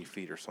 180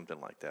 feet or something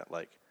like that."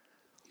 Like,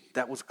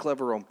 that was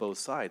clever on both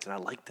sides, and I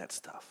like that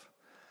stuff.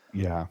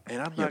 Yeah.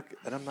 And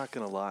I'm not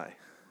gonna lie,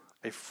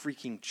 I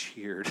freaking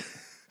cheered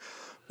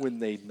when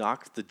they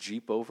knocked the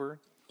Jeep over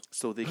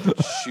so they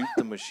could shoot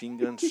the machine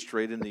gun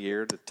straight in the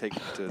air to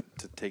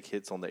take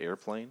hits on the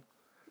airplane.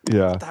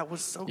 Yeah. That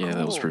was so cool. Yeah,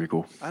 that was pretty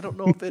cool. I don't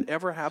know if it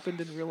ever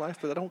happened in real life,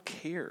 but I don't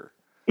care.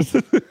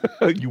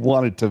 You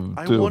want it to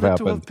I have want it to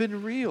happened. have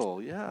been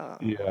real. Yeah.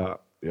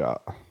 Yeah.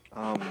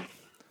 And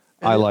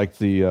I it- like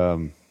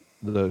the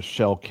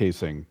shell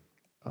casing.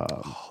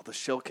 Oh, the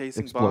shell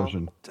casing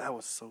Explosion. bomb. That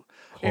was so.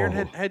 Aaron,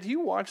 Oh. had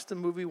you watched the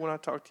movie when I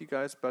talked to you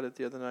guys about it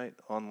the other night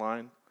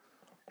online?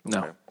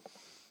 No.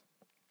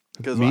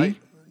 Because Me?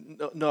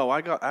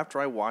 I got after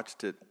I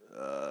watched it.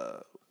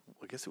 I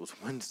guess it was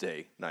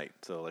Wednesday night,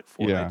 so like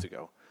 4 Yeah. nights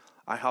ago.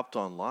 I hopped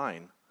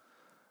online,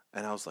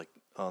 and I was like,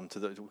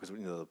 because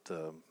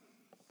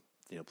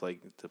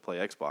play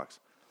Xbox,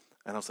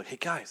 and I was like, hey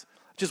guys,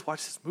 I just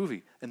watched this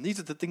movie, and these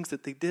are the things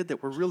that they did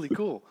that were really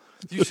cool.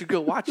 You should go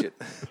watch it.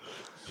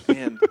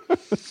 and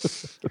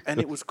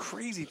it was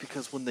crazy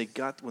because when they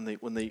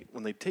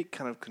take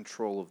kind of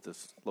control of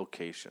this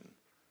location,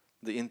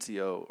 the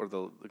NCO or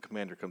the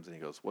commander comes in. He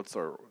goes, "What's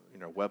our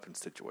weapons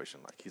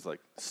situation like?" He's like,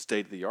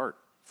 "State of the art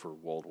for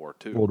World War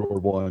II." World War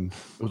One.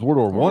 It was World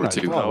War One. War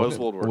II. No, it was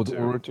World War Was II.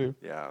 it World War II?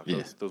 Yeah,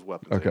 Yeah. those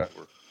weapons. Okay.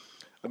 were.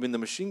 I mean, the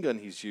machine gun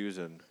he's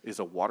using is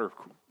a water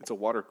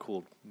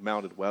cooled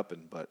mounted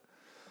weapon, but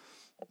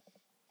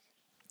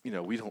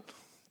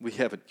we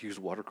haven't used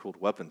water cooled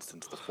weapons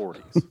since the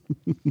 40s.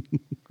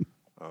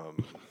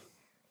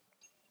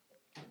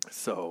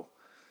 So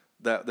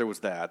that there was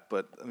that,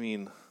 but I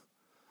mean,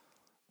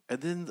 and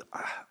then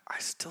I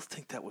still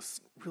think that was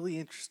really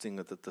interesting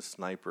that the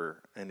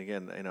sniper, and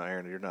again,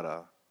 Aaron, you're not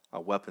a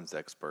weapons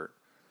expert,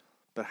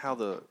 but how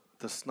the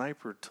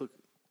sniper took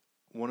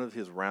one of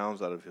his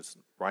rounds out of his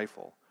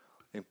rifle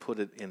and put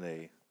it in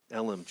a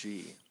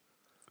LMG.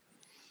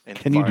 And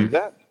Can you do fired.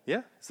 that?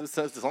 Yeah, so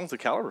as long as the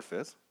caliber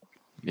fits.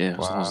 Yeah, as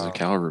long as the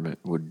caliber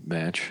would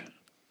match.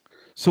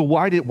 So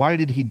why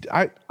did he?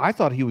 I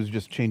thought he was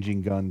just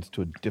changing guns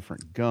to a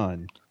different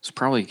gun. It's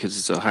probably because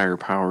it's a higher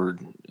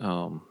powered.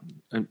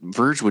 And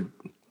Verge would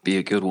be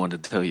a good one to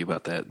tell you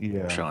about that,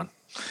 Yeah. Sean.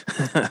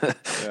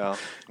 Yeah.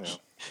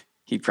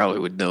 He probably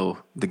would know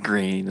the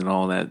grain and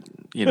all that,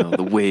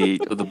 the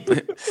weight of the.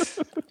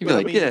 He'd be But I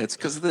like, mean- "Yeah, it's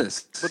because of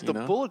this." But the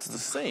bullet's the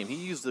same. He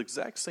used the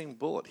exact same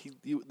bullet.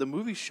 The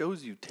movie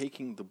shows you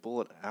taking the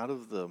bullet out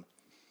of the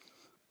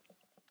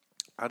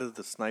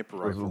sniper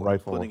There's a rifle,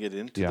 rifle. putting it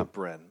into Yeah. the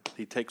Bren.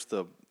 He takes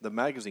the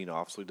magazine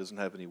off so he doesn't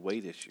have any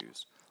weight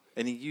issues,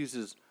 and he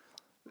uses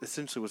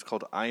essentially what's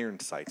called iron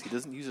sights. He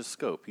doesn't use a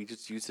scope. He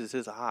just uses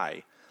his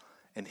eye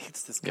and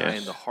hits this guy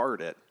in the heart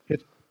at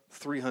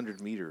 300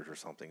 meters or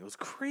something. It was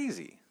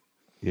crazy.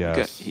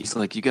 Yes. He's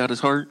like, "You got his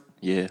heart?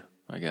 Yeah,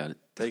 I got it."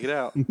 Take it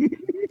out.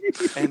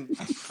 And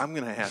I'm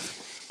going to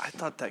ask, I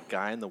thought that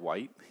guy in the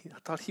white, I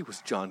thought he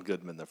was John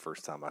Goodman the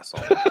first time I saw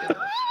him.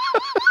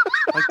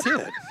 I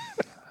did.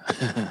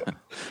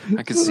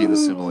 I could see the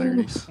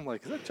similarities. I'm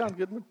like, is that John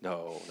Goodman?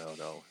 No.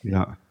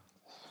 Yeah.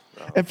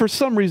 And for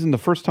some reason, the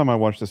first time I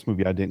watched this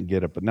movie, I didn't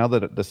get it. But now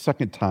that the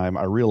second time,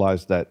 I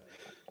realized that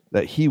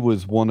he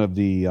was one of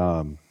the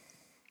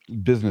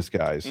business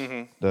guys,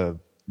 the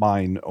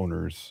mine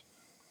owners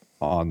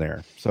on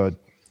there. So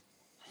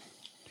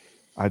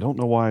I don't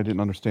know why I didn't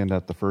understand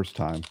that the first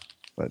time.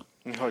 But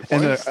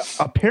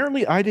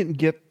apparently, I didn't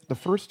get the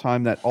first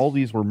time that all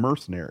these were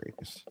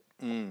mercenaries.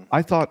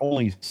 I thought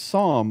only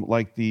some,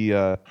 like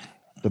the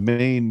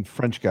main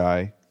French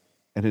guy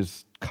and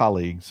his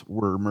colleagues,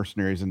 were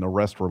mercenaries, and the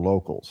rest were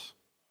locals.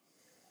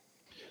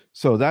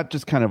 So that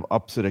just kind of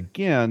ups it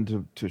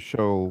again to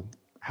show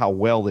how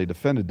well they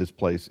defended this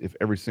place if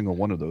every single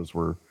one of those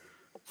were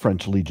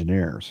French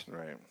legionnaires.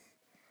 Right.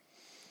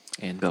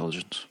 And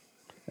Belgians.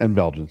 And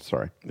Belgians,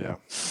 sorry. Yeah.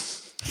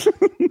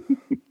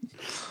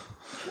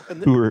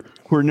 Who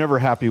are never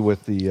happy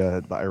with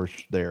the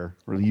Irish there,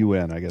 or the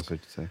UN, I guess I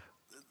should say.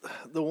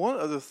 The one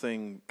other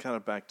thing, kind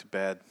of back to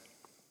bad,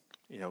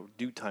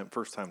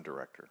 first time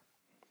director,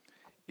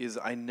 is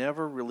I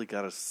never really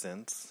got a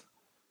sense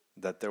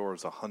that there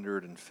was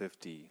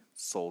 150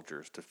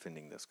 soldiers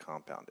defending this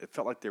compound. It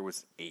felt like there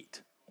was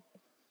 8.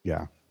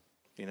 Yeah.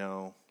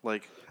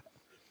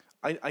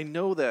 I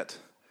know that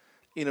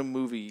in a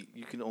movie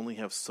you can only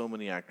have so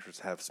many actors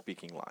have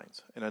speaking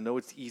lines, and I know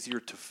it's easier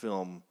to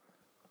film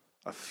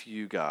a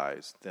few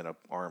guys than an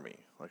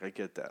army. Like, I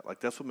get that. Like,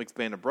 that's what makes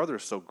Band of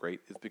Brothers so great,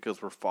 is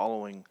because we're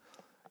following,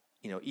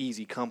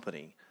 Easy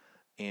Company,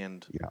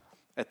 and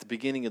at the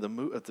beginning of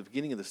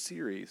the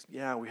series, we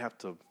have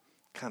to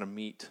kind of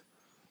meet,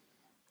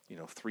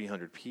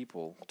 300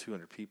 people,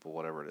 200 people,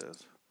 whatever it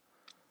is,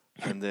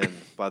 and then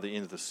by the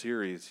end of the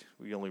series,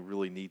 we only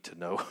really need to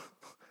know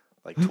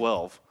like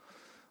 12.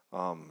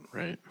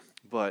 Right.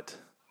 But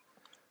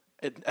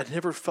I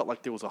never felt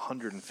like there was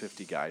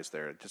 150 guys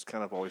there. It just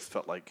kind of always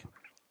felt like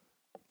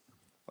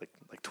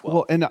 12.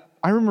 Well, and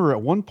I remember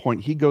at one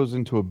point he goes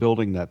into a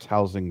building that's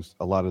housing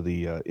a lot of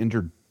the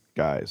injured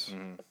guys,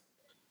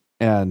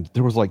 and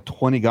there was like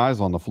 20 guys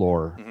on the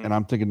floor, and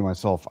I'm thinking to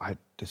myself,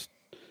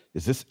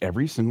 is this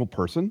every single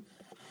person?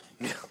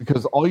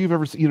 Because all you've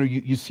ever seen,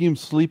 you see them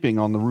sleeping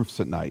on the roofs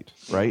at night,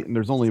 right? And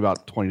there's only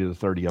about 20 to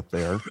 30 up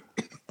there.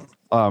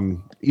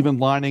 Even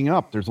lining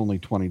up, there's only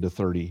 20 to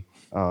 30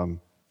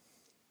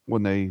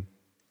 when they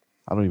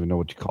I don't even know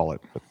what you call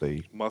it, but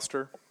they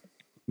Muster.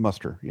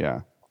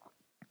 yeah.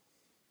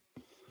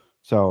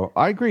 So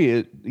I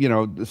agree.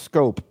 The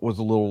scope was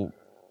a little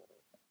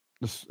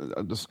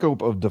the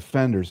scope of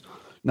defenders.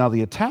 Now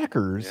the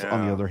attackers,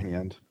 on the Yeah. other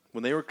hand,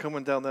 When they were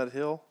coming down that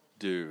hill,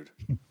 dude,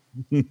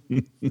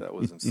 that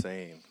was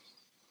insane.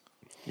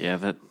 Yeah,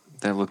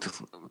 that looked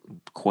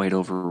quite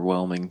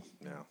overwhelming.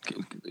 Yeah.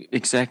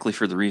 Exactly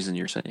for the reason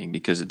you're saying,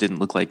 because it didn't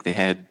look like they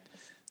had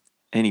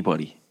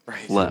anybody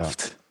Right.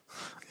 left.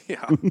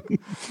 Yeah.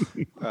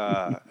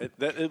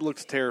 It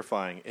looks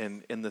terrifying.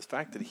 And the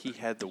fact that he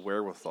had the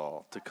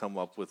wherewithal to come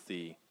up with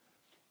the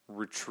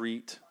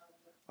retreat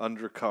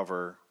under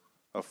cover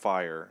of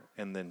fire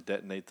and then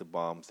detonate the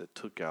bombs that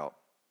took out,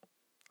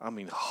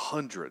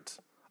 hundreds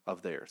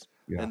of theirs.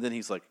 Yeah. And then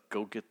he's like,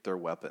 go get their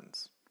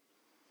weapons.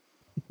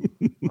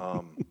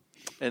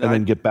 and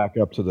then get back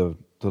up to the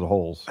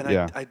holes. And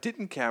Yeah. I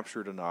didn't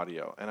capture it in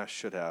audio, and I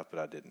should have, but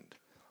I didn't.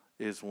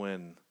 Is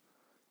when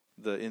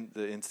the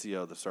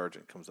NCO, the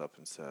sergeant, comes up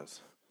and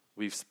says,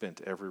 "We've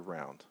spent every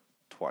round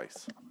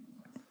twice,"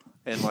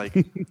 and like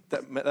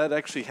that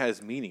actually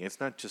has meaning. It's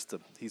not just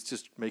he's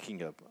just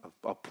making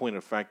a point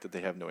of fact that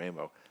they have no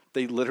ammo.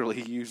 They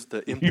literally use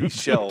the empty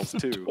shells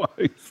too.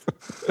 Twice.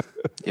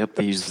 Yep,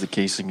 they used the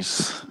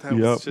casings. That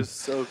was just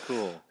so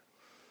cool.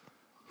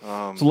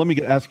 So let me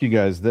ask you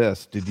guys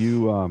this: Did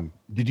you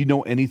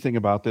know anything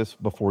about this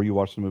before you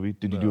watched the movie?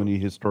 Did you do any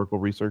historical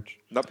research?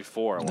 Not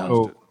before I watched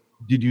Oh, it.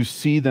 did you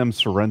see them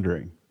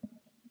surrendering?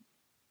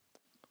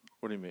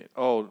 What do you mean?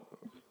 Oh,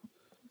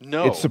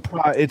 no.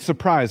 It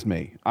surprised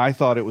me. I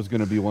thought it was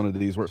going to be one of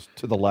these where it's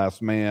to the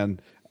last man,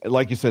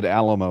 like you said,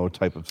 Alamo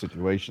type of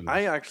situation.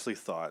 I actually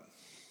thought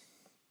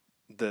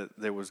that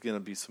there was going to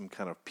be some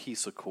kind of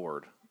peace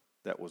accord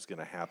that was going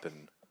to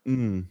happen.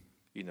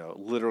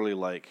 Literally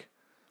like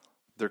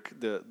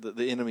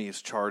the enemy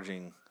is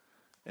charging,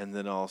 and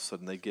then all of a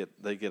sudden they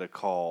get a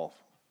call,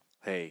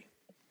 hey,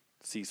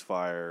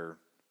 ceasefire,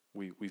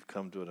 we've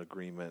come to an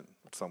agreement,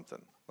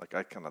 something. Like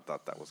I kind of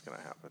thought that was going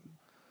to happen,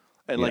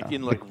 and like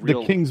in like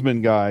real the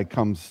Kingsman guy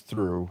comes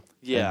through.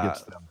 yeah, and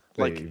gets them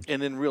like saved.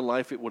 and in real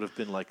life it would have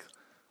been like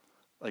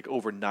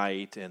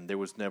overnight, and there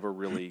was never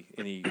really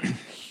any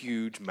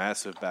huge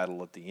massive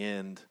battle at the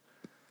end.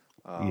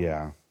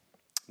 Yeah.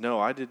 No,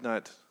 I did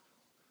not.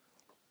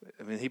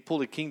 I mean, he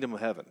pulled a Kingdom of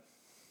Heaven,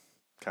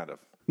 kind of.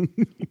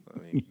 I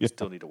mean, you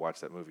still need to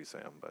watch that movie,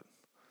 Sam, but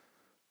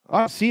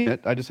I've seen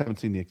it. I just haven't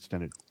seen the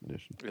extended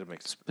edition. it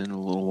makes It's been a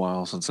little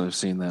while since I've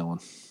seen that one.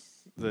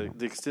 the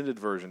extended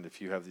version.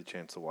 If you have the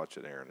chance to watch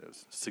it, Aaron,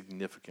 is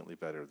significantly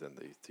better than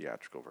the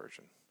theatrical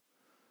version.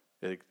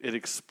 It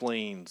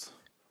explains.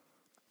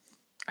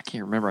 I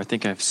can't remember. I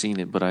think I've seen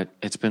it, but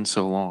it's been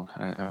so long.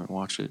 I haven't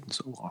watched it in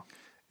so long.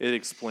 It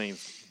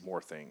explains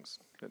more things.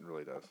 It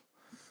really does.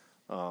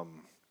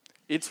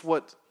 It's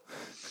what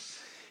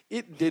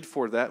it did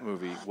for that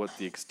movie. What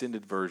the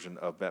extended version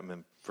of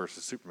Batman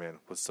versus Superman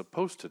was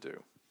supposed to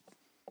do.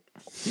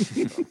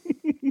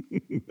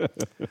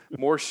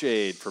 More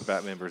shade for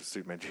Batman versus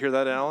Superman. Did you hear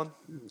that, Alan?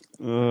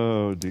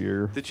 Oh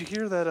dear. Did you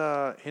hear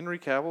that Henry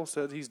Cavill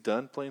said he's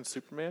done playing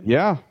Superman?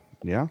 Yeah.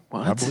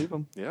 What? I believe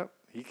him. Yep.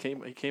 He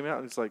came out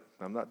and he's like,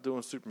 I'm not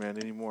doing Superman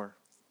anymore.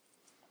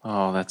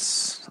 Oh,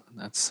 that's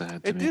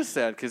sad to It me. is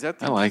sad because I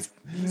like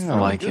he's I really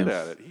like good him.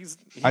 at it. He's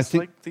I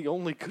think- like the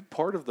only good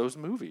part of those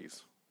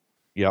movies.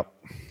 Yep.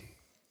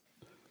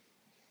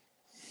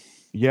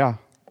 Yeah.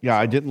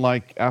 I didn't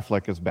like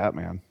Affleck as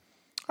Batman.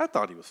 I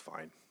thought he was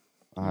fine.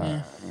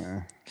 Yeah,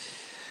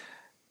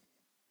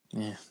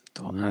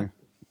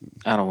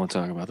 I don't want to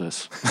talk about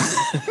this.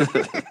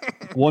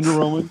 Wonder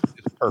Woman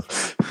is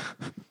perfect.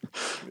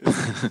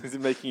 Is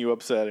it making you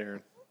upset,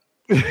 Aaron?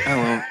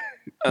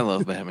 I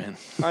love Batman.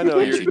 I know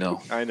As you're. you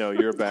know. I know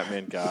you're a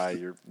Batman guy.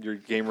 Your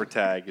gamer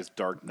tag is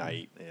Dark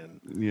Knight, and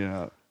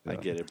Yeah. I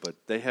get it. But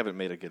they haven't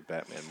made a good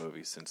Batman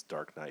movie since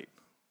Dark Knight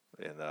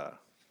in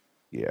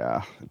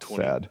Yeah. It's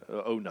sad.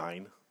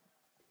 09.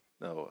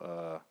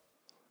 No,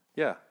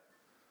 yeah,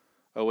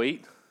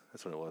 08.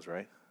 That's what it was,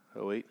 right?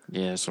 08.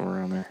 Yeah, somewhere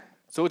around there.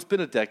 So it's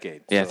been a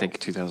decade. Yeah, I so, think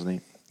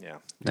 2008. Yeah,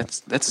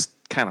 That's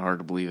kind of hard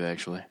to believe,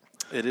 actually.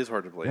 it is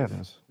hard to believe. Yeah,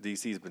 it is.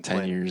 DC's been 10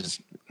 playing. years.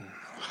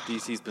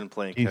 DC's been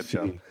playing catch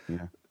up. DC.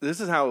 Yeah.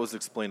 This is how it was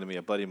explained to me.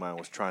 A buddy of mine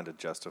was trying to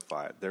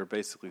justify it. They're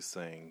basically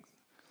saying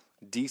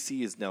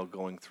DC is now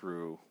going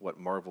through what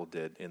Marvel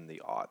did in the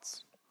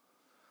aughts.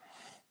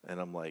 And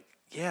I'm like,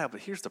 yeah,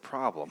 but here's the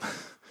problem.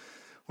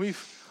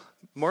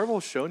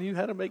 Marvel's shown you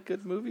how to make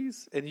good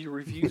movies, and you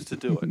refuse to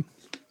do it.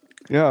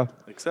 Yeah.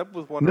 Except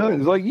with Wonder No,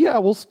 Woman. it's like, yeah,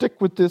 we'll stick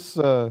with this.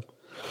 We'll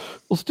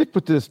stick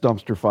with this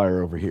dumpster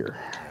fire over here.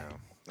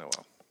 Oh,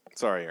 well.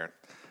 Sorry, Aaron.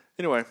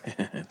 Anyway,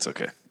 It's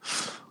okay.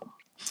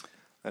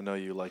 I know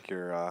you like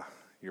your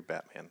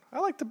Batman. I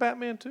like the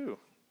Batman too,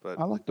 but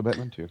I like the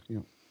Batman too. Yeah.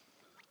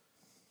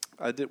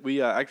 I did.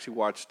 We actually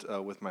watched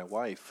with my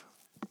wife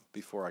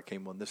before I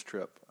came on this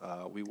trip.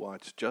 We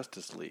watched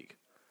Justice League.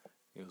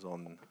 It was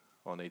on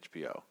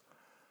HBO,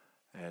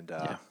 and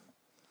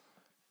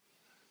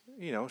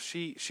you know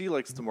she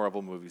likes the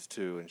Marvel movies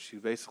too. And she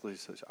basically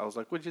says, "I was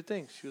like, what'd you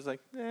think?" She was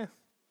like, "Eh."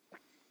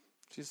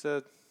 She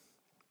said,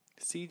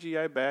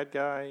 CGI bad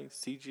guy,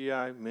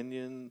 CGI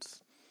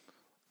minions.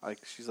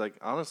 Like she's like,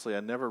 honestly, I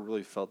never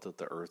really felt that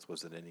the Earth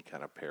was in any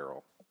kind of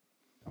peril.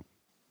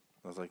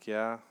 I was like,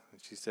 yeah.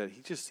 And she said,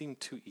 he just seemed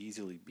too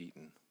easily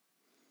beaten.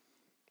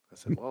 I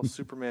said, well,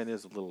 Superman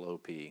is a little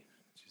OP.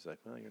 She's like,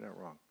 well, you're not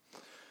wrong.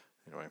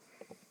 Anyway.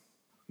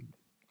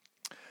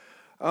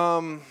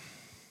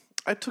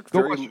 I took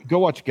Go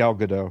watch Gal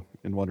Gadot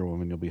in Wonder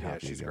Woman. You'll be yeah,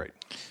 happy. she's again. great.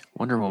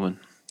 Wonder Woman.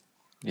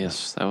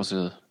 Yes, that was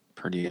a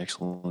pretty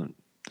excellent.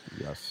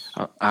 Yes.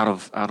 Out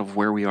of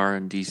where we are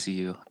in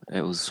DC,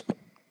 it was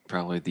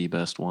probably the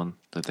best one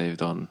that they've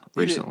done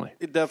recently.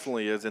 It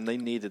definitely is, and they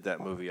needed that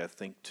movie, I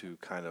think, to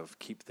kind of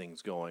keep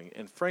things going.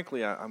 And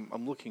frankly,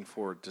 I'm looking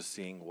forward to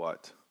seeing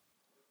what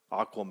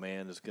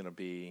Aquaman is going to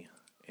be,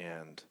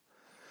 and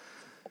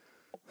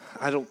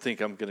I don't think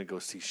I'm going to go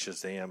see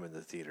Shazam in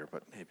the theater,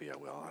 but maybe I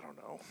will. I don't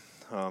know.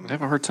 I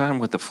have a hard time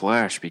with The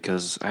Flash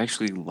because I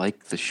actually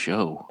like the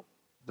show,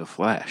 The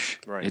Flash.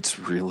 Right. It's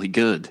really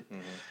good. Mm-hmm.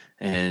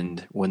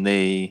 And when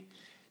they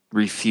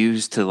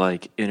refuse to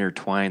like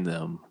intertwine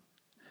them,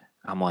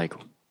 I'm like,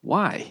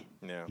 why?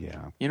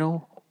 Yeah. You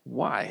know,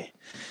 why?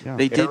 Yeah.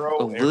 They did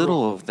a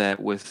little of that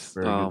with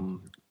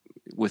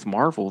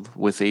Marvel,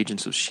 with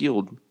Agents of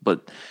S.H.I.E.L.D.,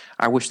 but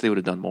I wish they would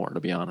have done more, to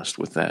be honest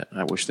with that.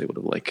 I wish they would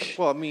have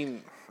Well, I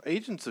mean,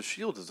 Agents of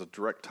S.H.I.E.L.D. is a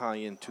direct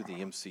tie-in to the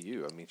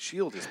MCU. I mean,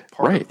 S.H.I.E.L.D. is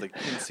part of the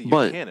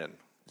MCU canon.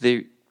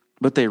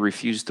 But they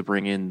refused to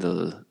bring in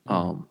the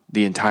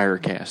entire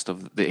cast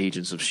of the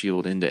Agents of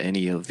S.H.I.E.L.D. into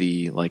any of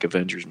the like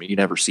Avengers. You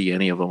never see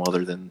any of them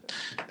other than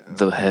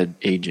the head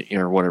agent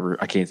or whatever.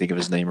 I can't think of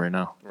his name right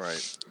now.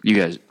 Right. You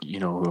guys, you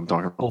know who I'm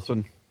talking about.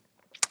 Coulson.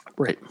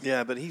 Right.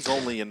 Yeah, but he's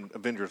only in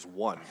Avengers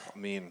 1. I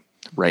mean,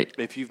 right.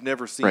 If you've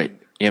never seen... Right.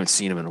 You haven't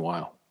seen him in a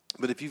while.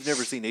 But if you've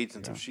never seen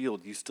Agents of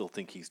S.H.I.E.L.D., you still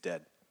think he's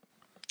dead.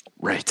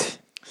 Right.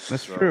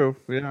 That's true.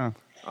 Yeah.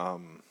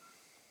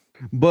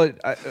 But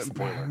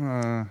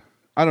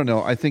I don't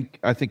know. I think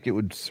it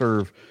would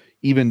serve,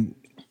 even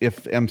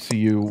if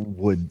MCU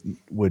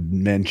would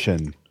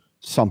mention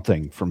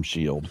something from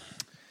S.H.I.E.L.D.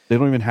 They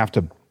don't even have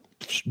to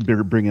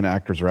bring in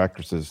actors or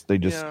actresses. They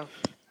just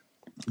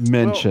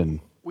mention.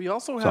 Well, we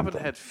also haven't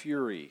had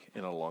Fury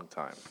in a long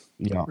time.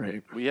 Yeah.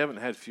 Right. We haven't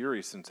had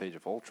Fury since Age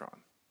of Ultron.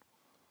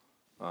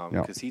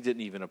 Because he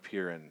didn't even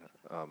appear in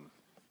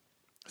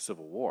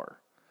Civil War.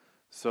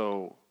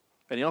 So,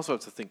 and you also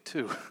have to think,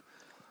 too,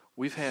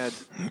 we've had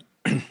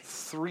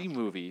 3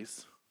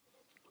 movies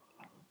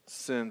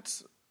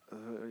since,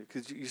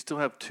 because you still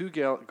have 2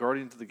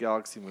 Guardians of the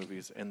Galaxy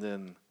movies and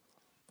then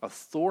a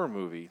Thor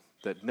movie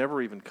that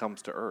never even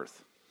comes to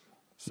Earth.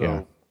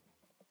 So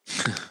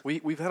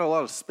we've had a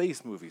lot of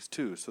space movies,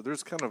 too. So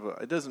there's kind of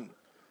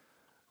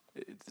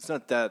it's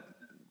not that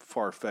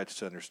far-fetched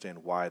to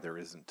understand why there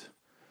isn't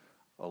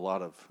a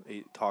lot of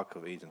talk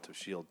of Agents of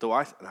S.H.I.E.L.D. Though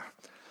I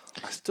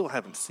still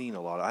haven't seen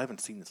a lot. I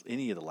haven't seen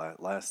any of the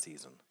last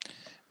season.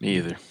 Me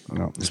either.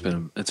 No. It's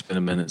been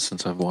a minute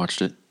since I've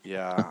watched it.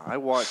 Yeah, I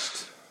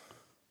watched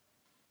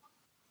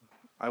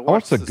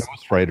the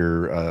Ghost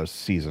Rider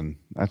season.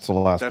 That's the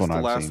last one I've seen.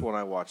 That's the last one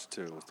I watched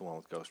too. Was the one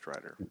with Ghost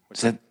Rider.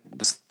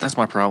 That's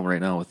my problem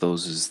right now with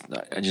those. Is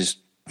I just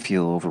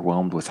feel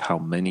overwhelmed with how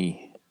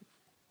many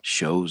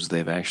shows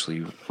they've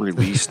actually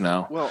released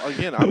now. Well,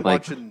 again, I'm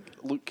watching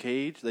Luke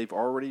Cage. They've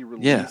already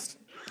released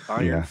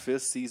Iron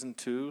Fist season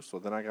 2, so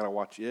then I got to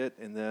watch it,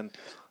 and then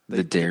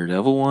the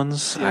Daredevil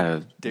ones. I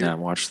have not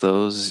watched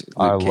those.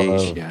 Luke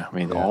Cage,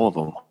 all of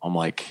them. I'm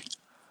like,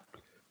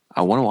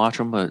 I want to watch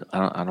them, but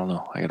I don't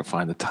know. I got to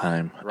find the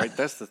time. Right,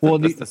 that's the thing. Well,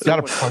 you got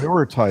to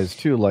prioritize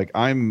too. Like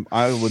I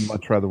would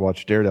much rather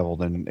watch Daredevil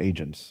than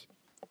Agents.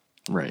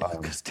 Right,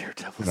 because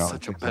Daredevil is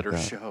such a better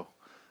show.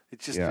 It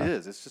just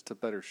is. It's just a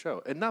better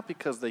show, and not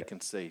because they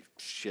can say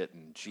shit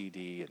and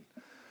GD and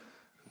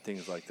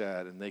things like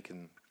that, and they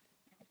can.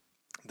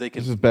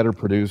 This is better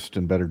produced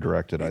and better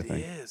directed. I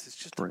think it is. It's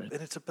just, and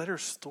it's a better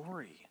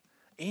story.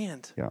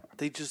 And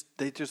they just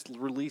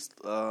released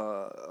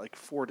like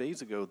 4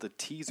 days ago the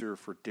teaser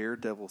for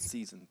Daredevil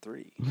season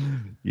 3.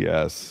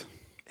 Yes.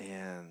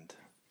 And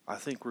I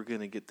think we're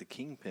gonna get the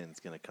Kingpin's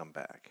gonna come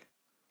back.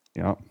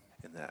 Yeah.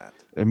 In that.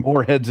 And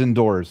more heads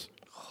indoors.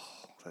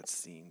 Oh, that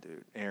scene,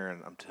 dude.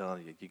 Aaron, I'm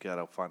telling you, you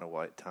gotta find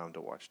a time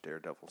to watch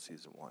Daredevil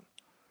season 1.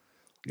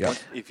 Yeah.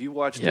 If you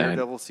watch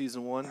Daredevil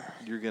season 1,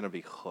 you're gonna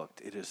be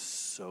hooked. It is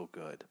so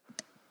good.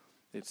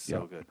 It's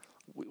so good.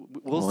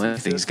 Well, that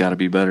thing's got to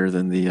be better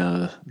than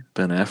the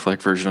Ben Affleck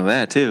version of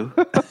that too.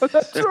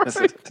 That's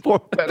right. Poor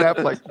Ben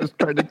Affleck just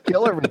trying to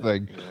kill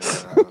everything.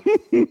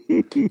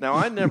 Yeah. Now,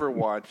 I never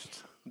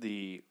watched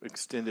the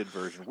extended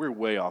version. We're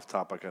way off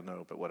topic, I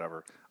know, but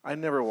whatever. I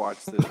never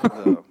watched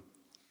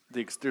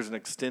there's an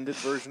extended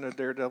version of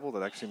Daredevil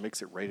that actually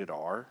makes it rated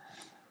R.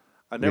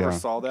 I never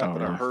saw that,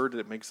 but I heard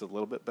it makes it a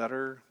little bit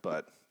better.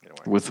 But anyway.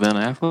 With Ben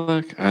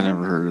Affleck, I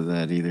never heard of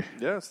that either.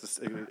 Yeah, it's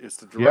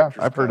the director's Yeah,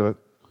 I've heard of it.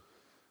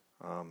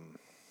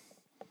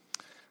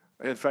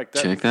 In fact,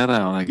 Check that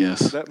out, I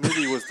guess. that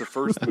movie was the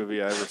first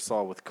movie I ever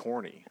saw with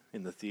Corny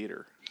in the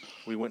theater.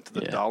 We went to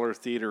the Dollar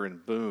Theater in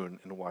Boone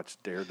and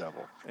watched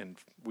Daredevil, and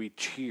we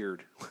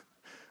cheered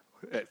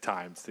at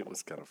times. It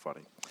was kind of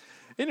funny.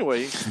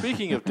 Anyway,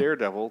 speaking of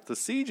Daredevil, the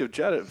Siege of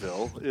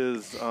Jadotville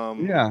is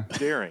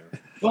daring.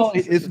 Well,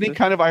 isn't he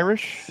kind of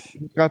Irish?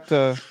 He's got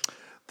The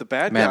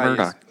bad Matt guy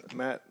Murdock. is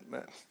Matt.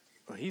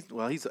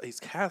 He's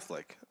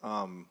Catholic,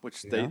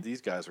 which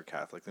these guys are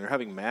Catholic. They're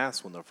having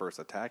mass when the first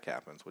attack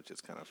happens, which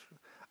is kind of.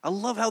 I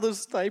love how the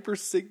sniper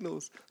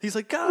signals. He's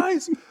like,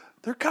 guys,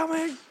 they're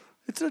coming.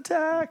 It's an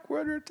attack.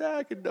 We're under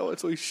attack, and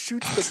so he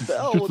shoots the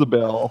bell. shoots the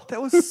bell.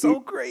 That was so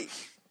great.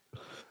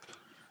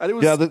 And it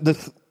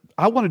was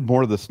I wanted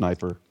more of the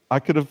sniper. I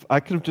could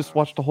have just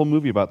watched the whole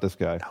movie about this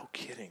guy. no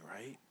kidding,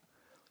 right?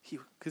 He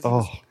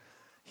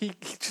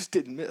just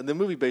didn't miss. And the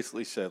movie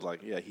basically said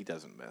like, yeah, he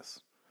doesn't miss.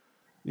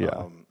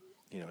 Yeah.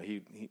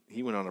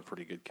 He went on a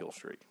pretty good kill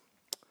streak.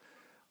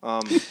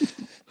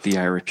 The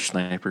Irish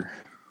sniper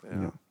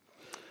Yeah.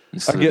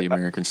 instead of the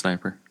American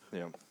sniper.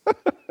 Yeah.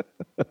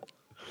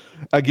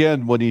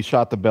 Again, when he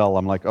shot the bell,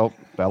 I'm like, oh,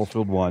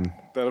 Battlefield 1.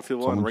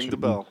 Battlefield 1, Someone ring the shooting.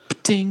 bell.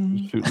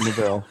 Ding. Shooting the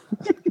bell.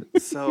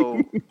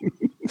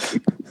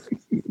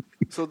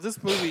 So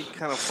this movie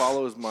kind of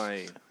follows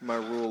my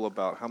rule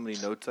about how many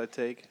notes I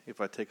take.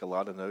 If I take a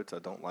lot of notes, I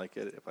don't like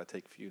it. If I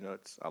take few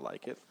notes, I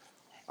like it.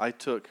 I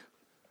took,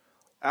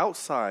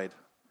 outside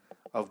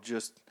of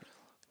just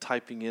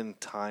typing in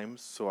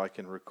times so I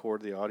can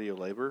record the audio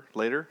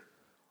later,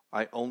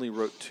 I only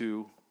wrote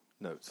 2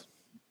 notes.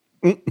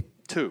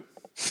 2.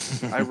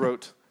 I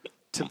wrote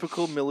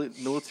typical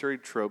military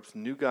tropes,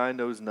 new guy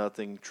knows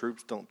nothing,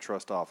 troops don't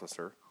trust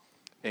officer,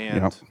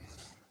 and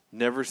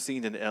never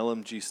seen an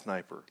LMG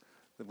sniper,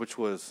 which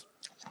was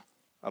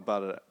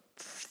about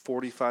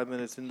 45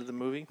 minutes into the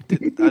movie. I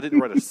didn't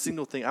write a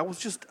single thing. I was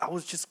just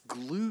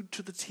glued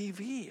to the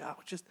TV.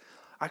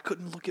 I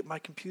couldn't look at my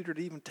computer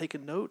to even take a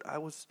note.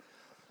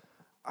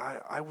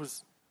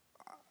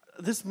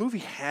 This movie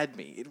had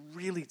me. It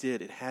really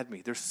did. It had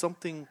me. There's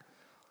something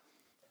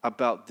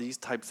about these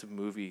types of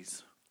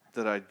movies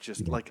that I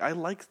just like. I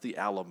like the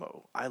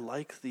Alamo. I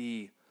like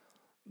the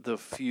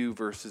few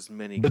versus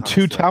many. The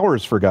Two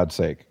Towers, for God's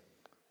sake.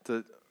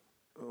 The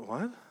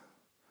what?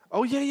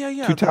 Oh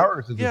yeah. Two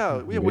Towers. Is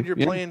when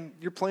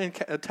you're playing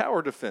a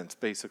tower defense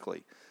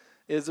basically,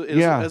 as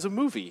a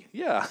movie.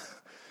 Yeah,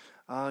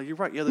 you're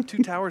right. Yeah, the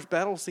Two Towers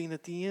battle scene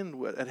at the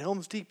end at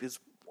Helm's Deep is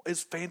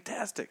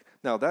fantastic.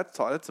 Now that's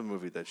a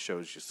movie that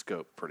shows you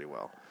scope pretty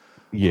well.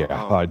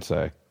 Yeah, I'd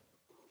say.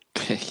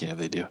 Yeah,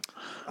 they do.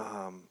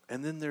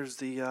 And then there's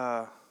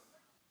the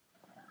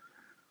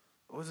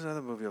what was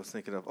another movie I was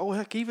thinking of? Oh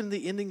heck, even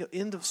the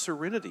end of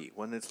Serenity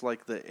when it's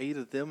like the 8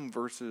 of them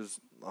versus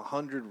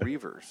 100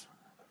 Reavers.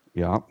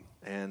 Yeah.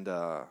 And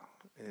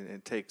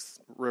it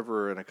takes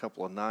River and a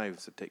couple of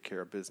knives to take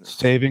care of business.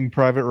 Saving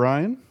Private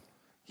Ryan?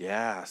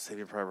 Yeah,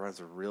 Saving Private Ryan's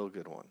a real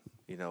good one.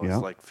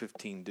 It's like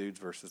 15 dudes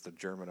versus the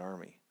German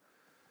army.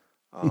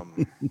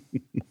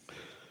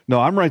 No,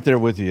 I'm right there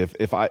with you.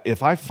 If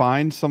I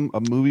find a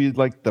movie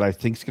like that I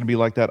think is going to be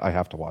like that, I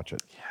have to watch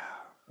it. Yeah.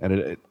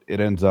 And it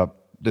ends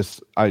up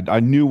this. I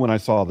knew when I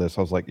saw this,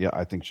 I was like, yeah,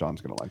 I think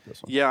Sean's going to like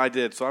this one. Yeah, I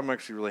did. So I'm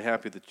actually really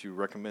happy that you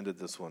recommended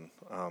this one.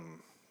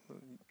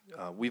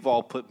 We've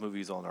all put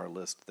movies on our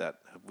list that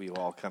we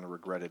all kind of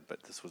regretted,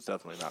 but this was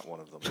definitely not one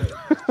of them.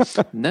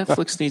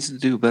 Netflix needs to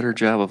do a better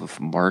job of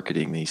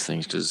marketing these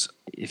things, because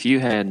if you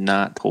had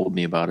not told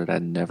me about it, I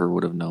never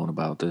would have known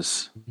about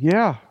this.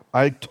 Yeah,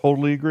 I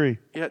totally agree.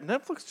 Yeah,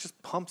 Netflix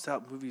just pumps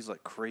out movies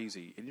like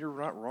crazy, and you're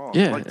not wrong.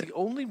 Yeah. Like the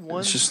only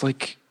one. It's just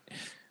like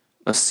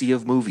a sea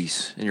of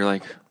movies, and you're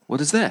like, what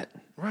is that?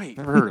 Right.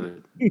 Never heard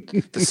of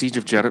it. The Siege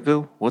of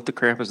Jadotville? What the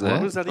crap is that?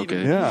 What does that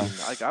even mean? Yeah.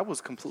 Like, I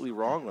was completely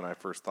wrong when I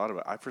first thought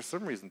about it. I, for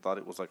some reason, thought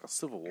it was like a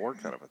Civil War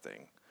kind of a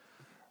thing.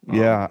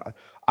 Yeah.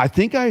 I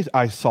think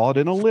I saw it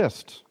in a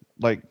list,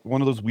 like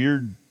one of those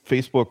weird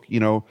Facebook,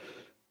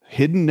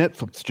 hidden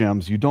Netflix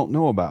gems you don't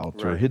know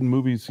about, or hidden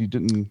movies you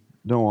didn't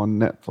know on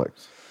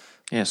Netflix.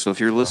 Yeah, so if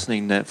you're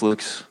listening,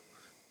 Netflix,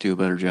 do a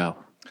better job.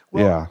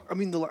 Well, Yeah. I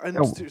mean,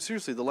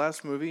 seriously, the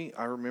last movie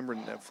I remember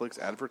Netflix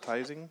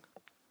advertising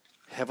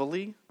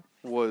heavily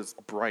was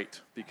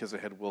Bright because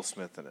it had Will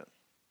Smith in it.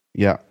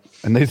 Yeah,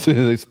 and they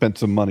spent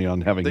some money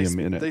on having him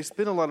in it. They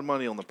spent a lot of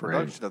money on the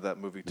production of that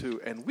movie too,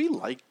 and we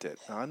liked it.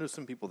 Now, I know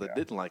some people that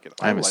didn't like it.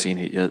 I haven't seen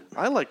it yet.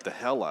 I liked the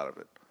hell out of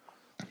it.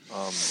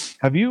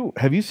 Have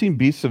you seen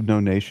Beasts of No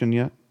Nation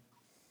yet?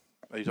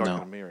 Are you talking No.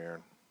 to me or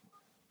Aaron?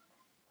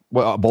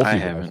 Well, both I of you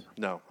guys. haven't.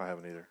 No, I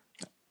haven't either.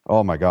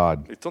 Oh my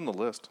God! It's on the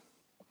list.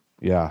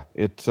 Yeah,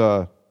 it's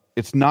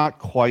not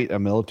quite a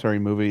military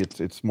movie.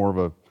 It's more of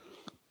a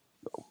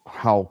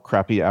how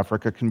crappy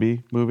Africa can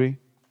be movie.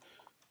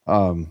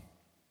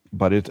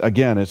 But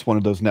it's one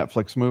of those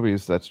Netflix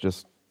movies that's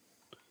just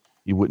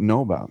you wouldn't know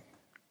about.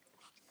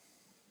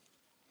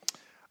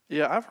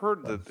 Yeah, I've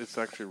heard that it's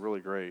actually really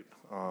great.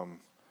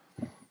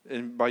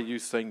 And by you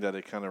saying that,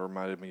 it kind of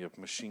reminded me of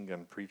Machine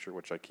Gun Preacher,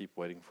 which I keep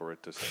waiting for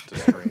it to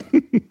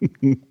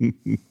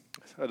stream.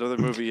 Another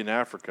movie in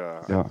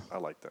Africa. Yeah. I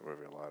like that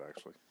movie a lot,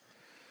 actually.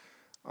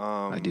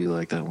 I do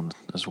like that one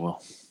as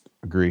well.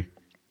 Agree.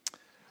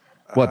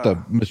 What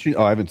the machine?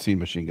 Oh, I haven't seen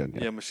Machine Gun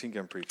yet. Yeah, Machine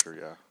Gun Preacher.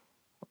 Yeah.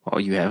 Oh,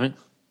 you haven't?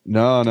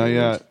 No, not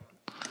yet.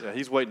 Yeah,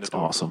 he's waiting to do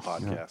awesome. the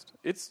podcast.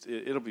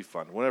 It'll be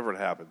fun. Whenever it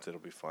happens,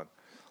 it'll be fun.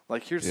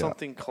 Like here's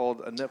something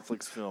called a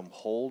Netflix film,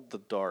 Hold the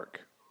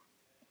Dark.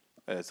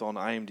 It's on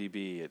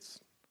IMDb. It's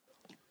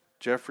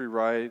Jeffrey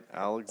Wright,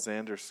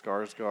 Alexander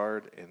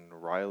Skarsgård, and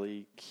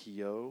Riley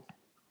Keough.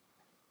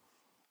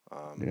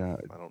 Yeah.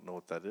 I don't know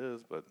what that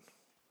is, but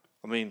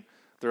I mean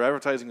they're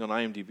advertising on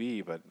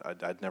IMDb, but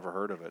I'd never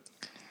heard of it.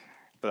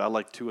 But I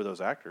like two of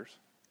those actors.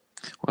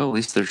 Well, at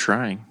least they're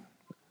trying.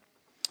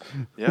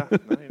 Yeah,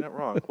 no, you're not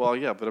wrong. Well,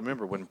 yeah, but I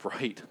remember when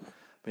Bright,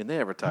 I mean, they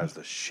advertised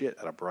the shit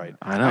out of Bright.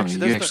 I know.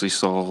 You actually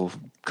saw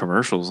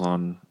commercials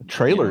on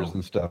Trailers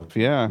and stuff.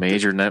 Yeah.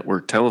 major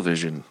network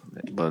television,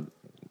 but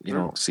you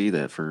don't see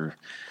that for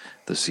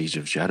the Siege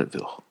of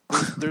Jadotville.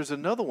 There's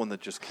another one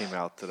that just came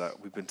out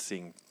that we've been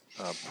seeing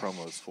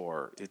promos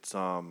for. It's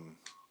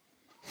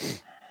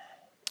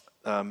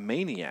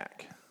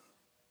Maniac.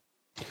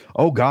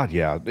 Oh God,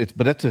 yeah.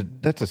 But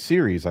that's a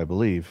series, I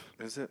believe.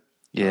 Is it?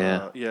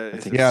 Yeah. Yeah.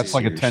 It's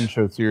like a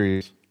 10-show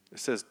series. It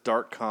says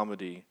dark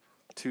comedy.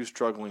 Two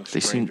struggling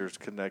strangers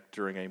connect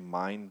during a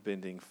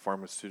mind-bending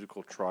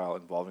pharmaceutical trial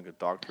involving a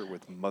doctor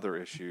with mother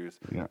issues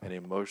and an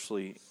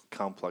emotionally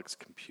complex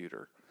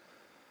computer.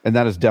 And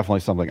that is definitely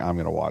something I'm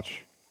going to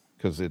watch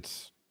because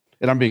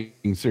and I'm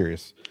being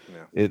serious.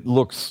 Yeah. It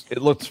looks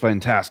Yeah,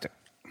 fantastic.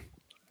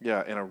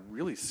 and a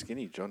really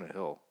skinny Jonah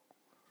Hill.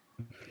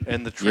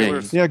 And the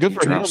trailers. Yeah, good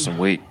for him. Drop some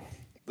weight.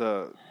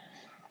 The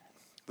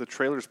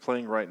trailer's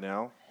playing right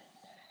now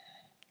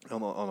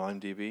on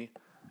IMDb,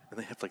 and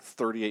they have like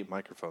 38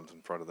 microphones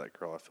in front of that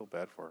girl. I feel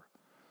bad for her.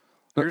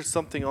 Here's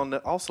something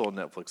also on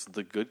Netflix,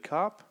 The Good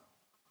Cop.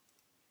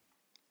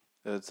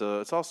 It's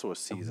also a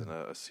season,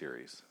 a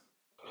series.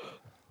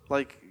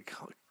 Like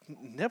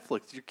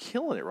Netflix, you're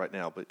killing it right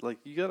now, but like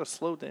you got to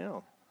slow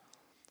down.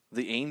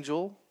 The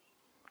Angel,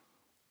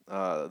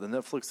 the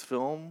Netflix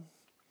film,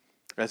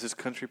 as his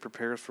country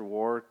prepares for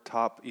war,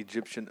 top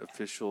Egyptian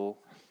official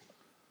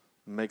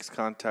makes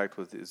contact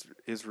with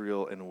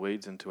Israel and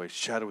wades into a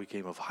shadowy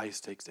game of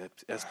high-stakes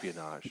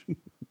espionage.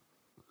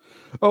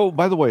 Oh,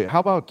 by the way,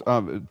 how about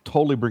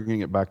totally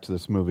bringing it back to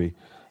this movie?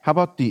 How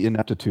about the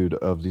ineptitude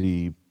of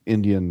the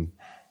Indian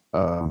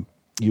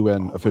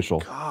UN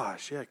official?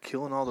 Gosh, yeah,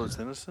 killing all those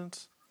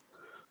innocents.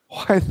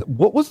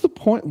 What was the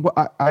point?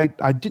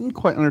 I didn't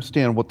quite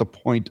understand what the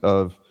point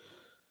of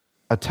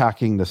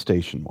attacking the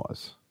station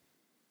was.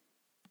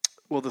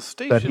 Well, the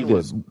station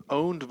was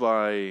owned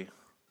by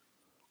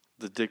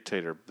the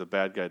dictator, the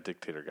bad guy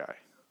dictator guy.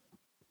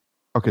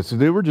 Okay, so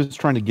they were just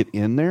trying to get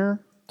in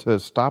there to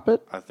stop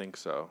it? I think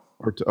so.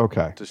 Okay. To All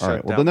right. shut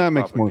Well, down then that the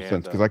makes more sense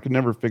propaganda. because I could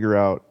never figure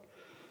out,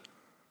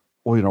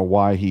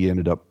 why he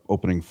ended up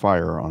opening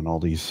fire on all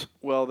these.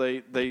 Well,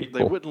 they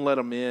wouldn't let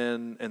him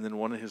in, and then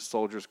one of his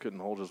soldiers couldn't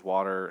hold his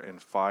water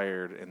and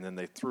fired, and then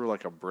they threw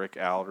like a brick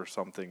out or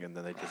something, and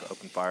then they just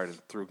opened fire and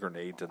threw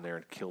grenades in there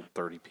and killed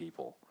 30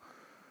 people.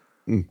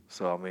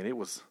 So, I mean, it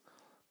was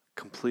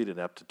complete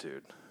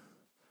ineptitude.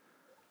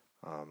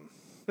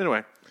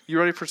 Anyway, you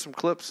ready for some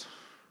clips?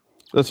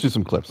 Let's do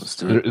some clips. Let's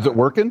do it. Is it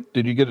working?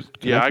 Did you get it?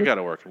 Yeah, I connected? got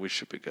it working. We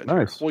should be good.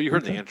 Nice. Well, you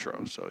heard the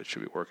intro, so it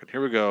should be working.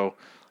 Here we go.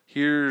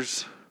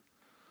 Here's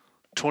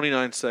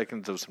 29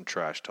 seconds of some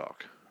trash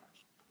talk.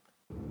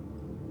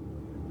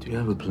 Do you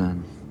have a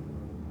plan?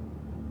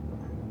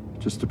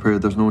 Just to pray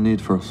there's no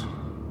need for us.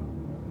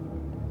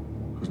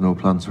 Because no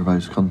plan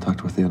survives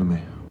contact with the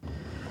enemy.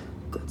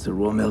 That's a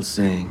Rommel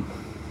saying.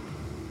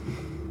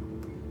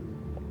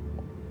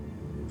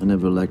 I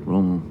never liked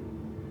Rommel.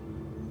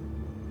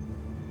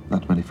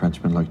 Not many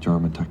Frenchmen like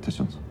German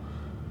tacticians.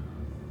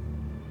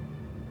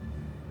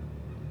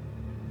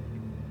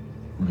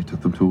 Only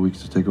took them 2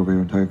 weeks to take over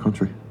your entire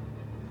country.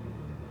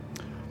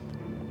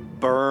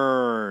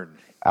 Burn.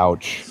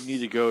 Ouch. You need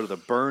to go to the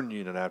burn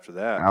unit after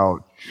that.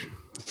 Ouch.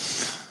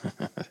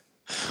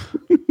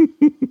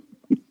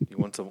 You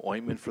want some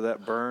ointment for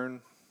that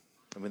burn?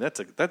 I mean, that's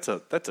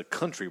a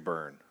country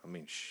burn. I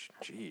mean,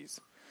 jeez.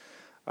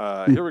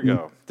 Here we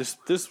go.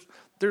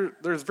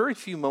 There's very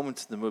few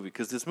moments in the movie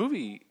because this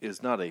movie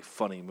is not a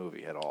funny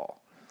movie at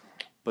all.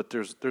 But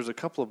there's a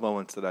couple of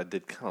moments that I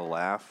did kind of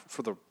laugh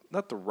for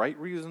not the right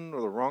reason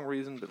or the wrong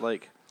reason, but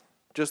like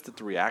just at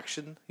the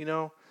reaction,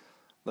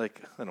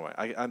 Like anyway,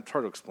 I'm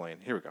trying to explain.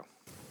 Here we go.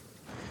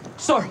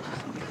 Sir,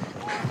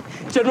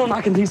 General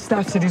McEntee's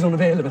staff said he's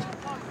unavailable.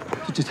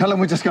 Did you tell him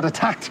we just got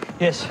attacked?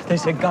 Yes, they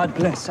said God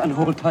bless and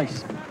hold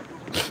tight.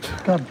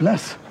 God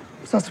bless.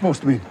 What's that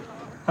supposed to mean?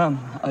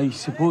 I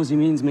suppose he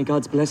means may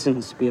God's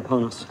blessings be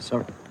upon us,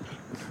 sir.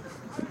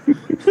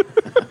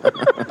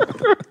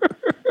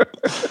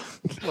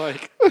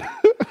 Like,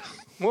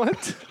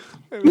 what?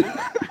 I mean,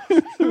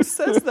 who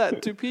says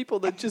that to people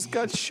that just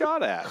got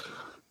shot at?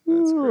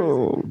 That's crazy.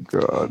 Oh,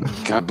 God.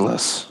 God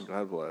bless.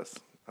 God bless.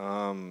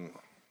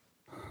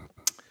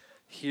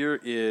 Here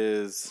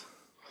is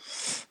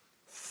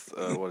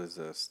what is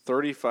this?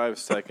 35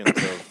 seconds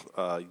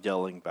of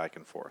yelling back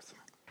and forth.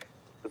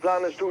 The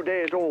plan is 2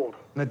 days old.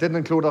 And it didn't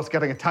include us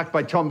getting attacked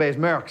by Chumbay's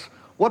mercs.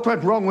 What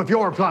went wrong with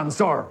your plan,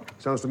 sir?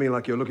 Sounds to me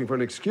like you're looking for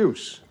an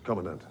excuse,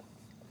 Commandant.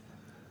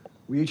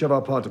 We each have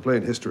our part to play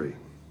in history.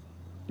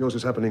 Yours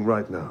is happening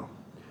right now.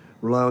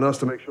 Rely on us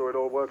to make sure it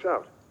all works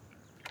out.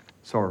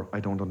 Sir, I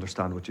don't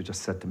understand what you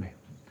just said to me.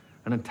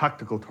 And in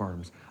tactical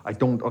terms, I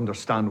don't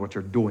understand what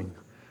you're doing.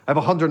 I have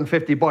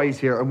 150 boys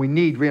here, and we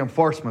need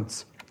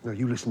reinforcements. Now,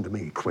 you listen to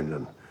me,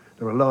 Quinlan.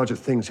 There are larger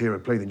things here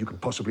at play than you can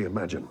possibly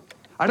imagine.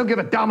 I don't give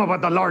a damn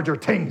about the larger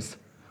things.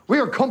 We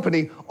are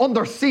company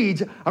under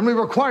siege, and we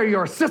require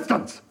your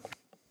assistance.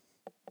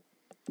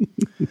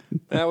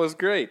 That was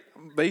great.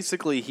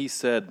 Basically, he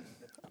said,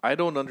 I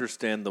don't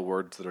understand the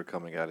words that are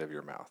coming out of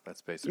your mouth.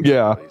 That's basically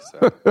what he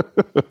said.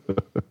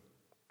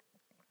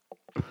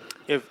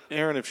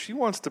 If she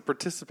wants to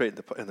participate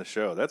in the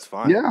show, that's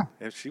fine. Yeah.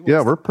 If she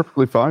wants we're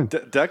perfectly fine.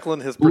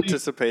 Declan has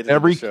participated in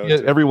every the show.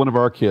 kid, every one of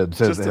our kids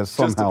has just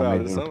somehow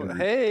about made it.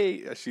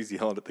 Hey, she's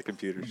yelling at the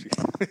computer.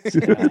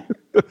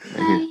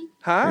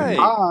 Hi.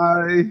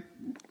 Hi.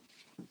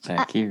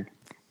 Back here.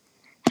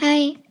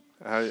 Hi.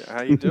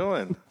 How you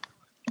doing?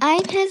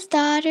 I'm his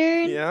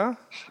daughter. Yeah.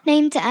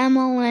 Named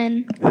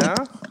Emmeline. Yeah.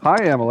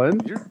 Hi,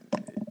 Emmeline.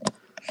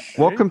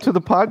 Welcome to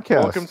the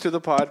podcast. Welcome to the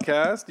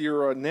podcast.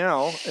 You're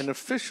now an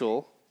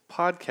official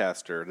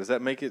podcaster. Does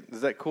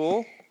that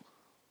cool?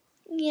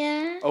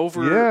 Yeah.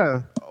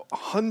 Over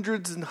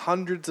hundreds and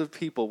hundreds of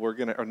people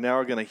are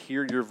now gonna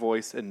hear your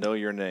voice and know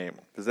your name.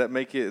 Does that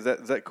make it? Is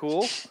that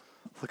cool?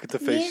 Look at the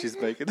face she's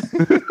making.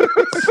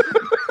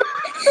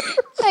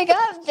 I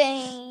got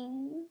bangs.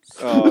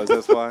 Oh, is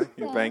that why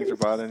your bangs are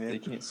bothering you? They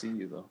can't see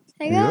you though.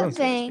 I got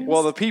bangs.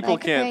 Well, the people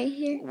like can't. Right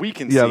here. We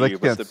can they see you,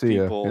 but can't the see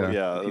you. people,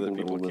 People the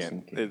people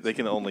listen. can't. They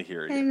can only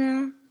hear you. I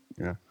know.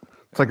 Yeah,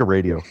 it's like a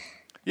radio.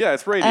 Yeah,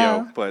 it's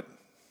radio, but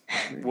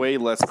way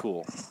less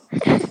cool.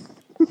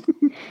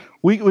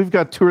 We've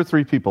got 2 or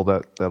 3 people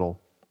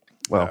that'll.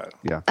 Well,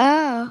 yeah.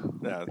 Oh.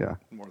 Yeah.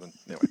 More than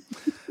anyway.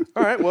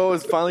 All right. Well, it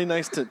was finally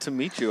nice to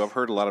meet you. I've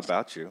heard a lot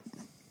about you.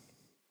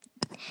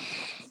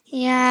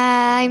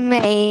 Yeah, I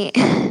may.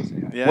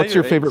 Yeah. What's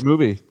your favorite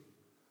movie?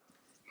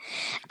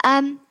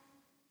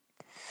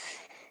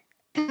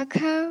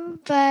 Coco,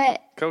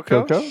 but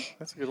Coco.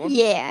 That's a good one.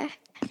 yeah,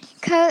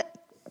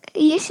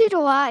 you should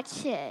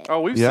watch it.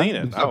 Oh, we've seen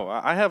it. Oh,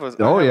 I have a.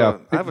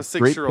 I have a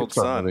 6-year-old Pixar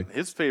son. movie.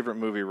 His favorite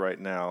movie right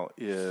now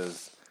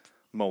is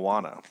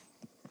Moana.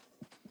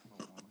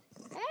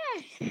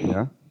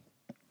 Yeah.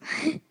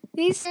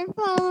 These are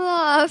fall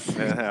off.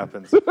 It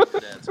happens. All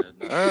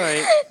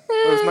right.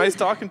 It was nice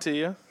talking to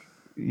you.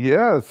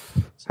 Yes.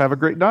 Have a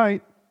great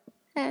night.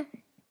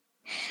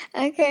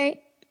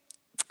 Okay.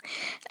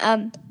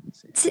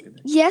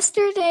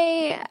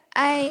 Yesterday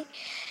I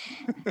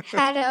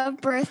had a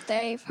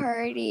birthday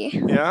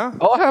party. Yeah?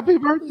 Oh, happy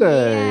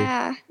birthday.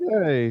 Yeah.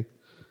 Yay.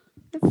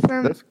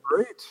 For That's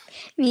great.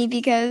 me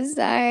because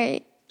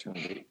I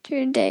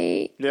turned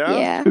 8.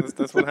 Yeah?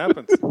 That's what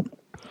happens.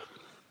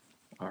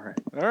 All right.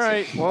 All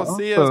right. Well,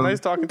 see you. It was nice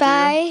talking to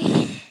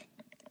you.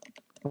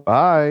 Bye.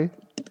 Bye.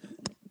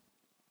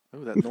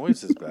 Oh, that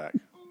noise is back.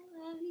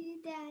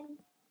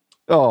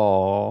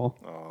 Oh.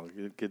 Oh,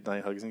 good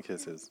night, hugs and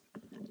kisses.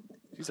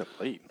 She's up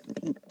late.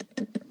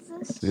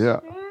 Yeah.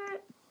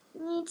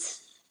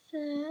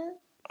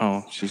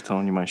 Oh, she's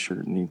telling you my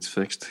shirt needs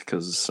fixed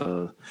because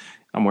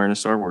I'm wearing a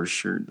Star Wars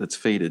shirt that's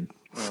faded.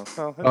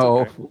 Oh,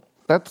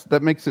 that's okay.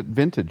 That makes it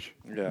vintage.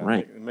 Yeah,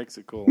 right. It makes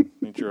it cool.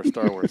 Means you're a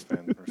Star Wars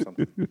fan or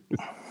something.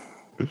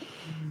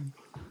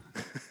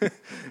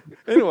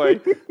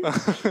 Anyway,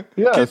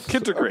 Yes.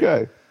 kids are great.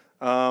 Okay.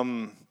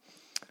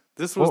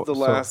 This was the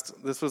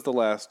last. This was the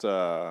last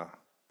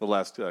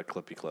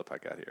clippy clip I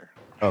got here.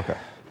 Okay.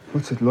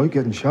 What's it like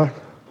getting shot?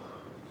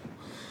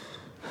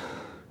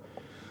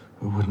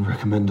 I wouldn't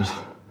recommend it.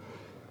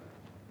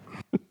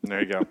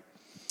 There you go.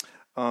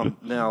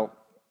 Now,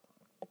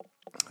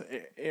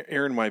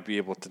 Aaron might be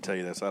able to tell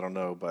you this. I don't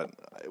know, but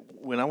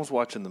when I was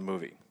watching the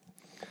movie,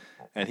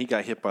 and he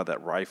got hit by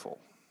that rifle,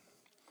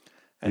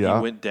 and he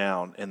went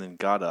down, and then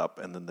got up,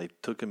 and then they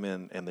took him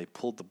in, and they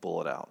pulled the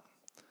bullet out.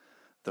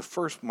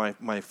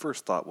 My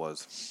first thought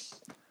was,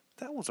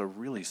 that was a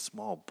really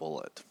small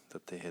bullet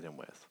that they hit him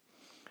with,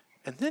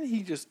 and then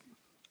he just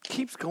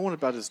keeps going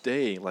about his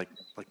day like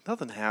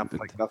nothing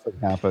happened. Like nothing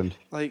happened.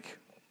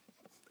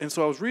 And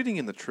so I was reading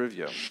in the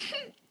trivia,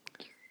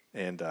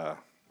 and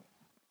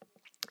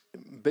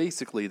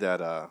basically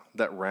that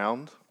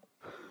round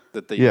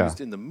that they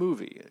used in the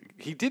movie,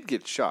 he did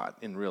get shot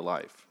in real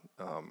life,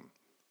 but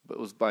it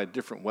was by a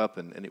different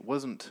weapon, and it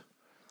wasn't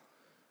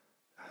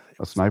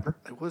a sniper.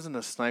 It wasn't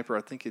a sniper.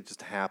 I think it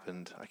just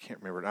happened. I can't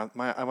remember.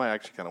 I might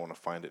actually kind of want to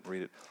find it and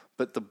read it.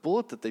 But the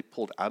bullet that they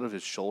pulled out of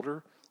his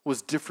shoulder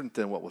was different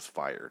than what was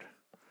fired.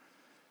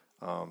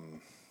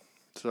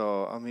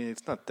 So I mean,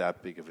 it's not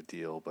that big of a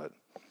deal, but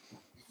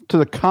To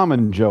the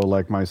common Joe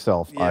like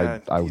myself, Yeah,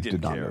 I he did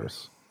didn't not care.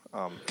 notice.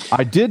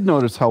 I did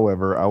notice,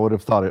 however, I would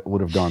have thought it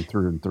would have gone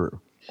through and through.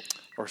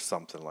 or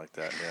something like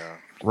that. Yeah.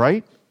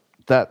 Right?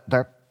 That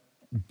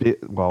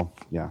Well,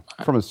 yeah,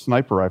 from a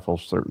sniper rifle,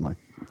 certainly.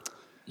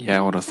 Yeah,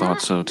 I would have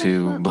thought so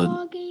too,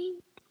 but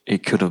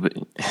it could have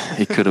been.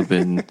 It could have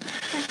been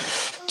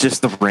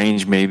just the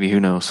range, maybe. Who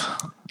knows?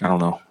 I don't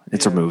know.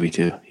 It's a movie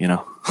too, you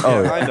know.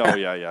 Oh, yeah. I know.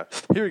 Yeah.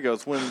 Here he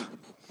goes.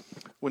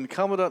 When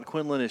Commandant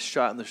Quinlan is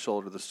shot in the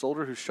shoulder, the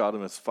soldier who shot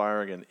him is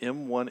firing an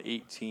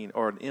M118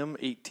 or an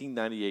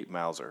M1898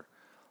 Mauser.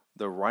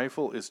 The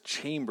rifle is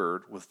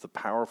chambered with the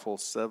powerful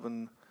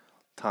 7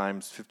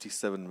 times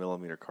 57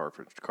 millimeter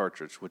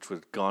cartridge, which would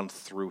have gone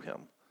through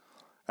him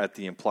at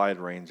the implied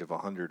range of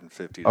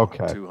 150 to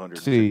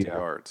 250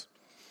 yards.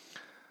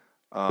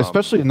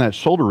 Especially in that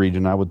shoulder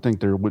region, I would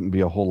think there wouldn't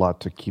be a whole lot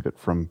to keep it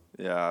from.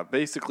 Yeah,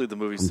 basically the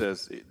movie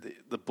says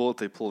the bullet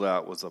they pulled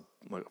out was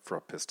for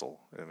a pistol.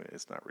 I mean,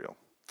 it's not real.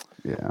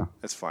 Yeah.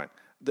 That's fine.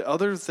 The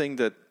other thing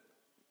that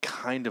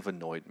kind of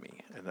annoyed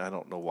me, and I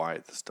don't know why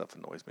this stuff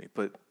annoys me,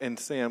 and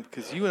Sam,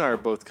 because you and I are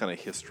both kind of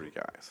history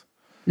guys.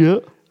 Yeah.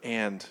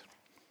 And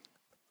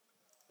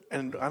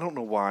I don't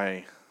know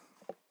why,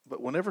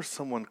 but whenever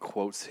someone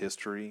quotes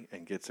history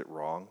and gets it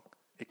wrong,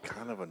 it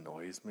kind of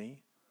annoys me.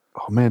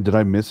 Oh man, did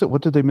I miss it?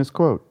 What did they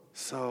misquote?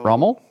 So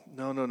Rommel?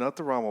 No, not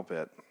the Rommel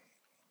bit.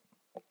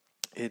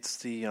 It's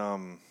the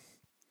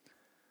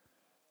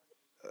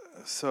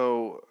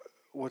so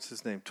what's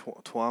his name?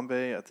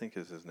 Twombay, I think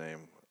is his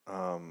name.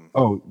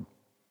 Chambay.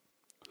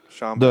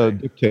 The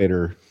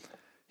dictator.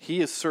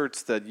 He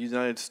asserts that the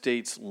United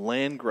States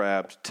land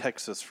grabbed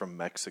Texas from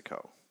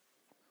Mexico.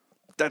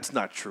 That's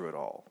not true at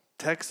all.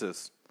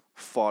 Texas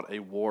fought a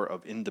war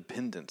of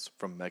independence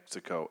from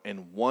Mexico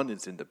and won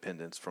its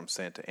independence from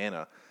Santa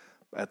Anna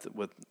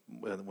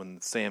when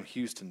Sam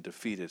Houston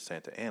defeated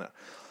Santa Anna.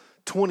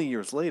 20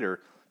 years later,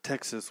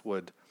 Texas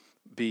would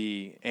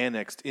be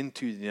annexed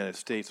into the United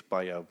States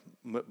by a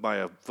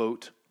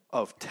vote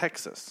of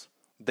Texas.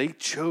 They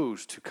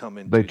chose to come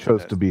into. They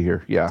chose to be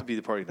here, yeah, to be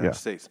the part of the United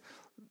States.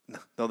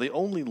 Now, the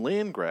only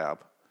land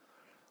grab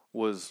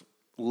was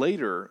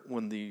later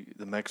when the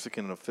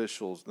Mexican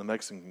officials, the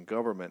Mexican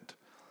government,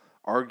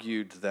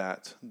 argued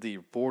that the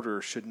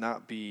border should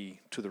not be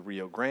to the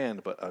Rio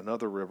Grande, but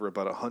another river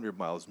about 100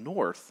 miles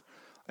north,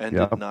 and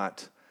did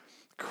not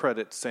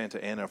credit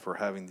Santa Anna for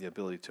having the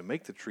ability to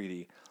make the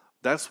treaty.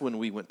 That's when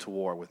we went to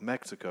war with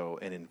Mexico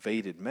and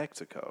invaded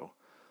Mexico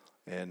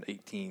in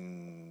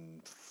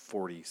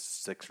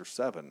 1846 or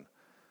 7.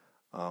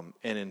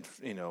 And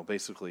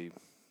basically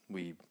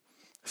we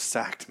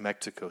sacked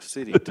Mexico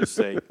City to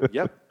say,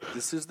 yep,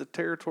 this is the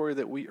territory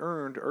that we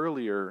earned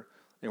earlier,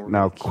 and we're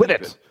now quit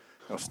it.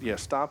 Yeah,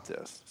 stop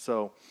this.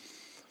 So,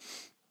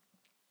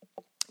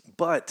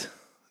 but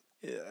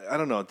I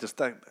don't know. Just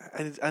that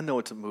I know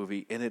it's a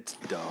movie and it's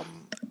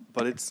dumb,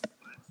 but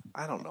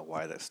I don't know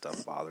why that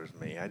stuff bothers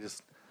me. I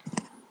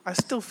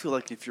still feel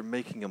like if you're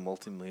making a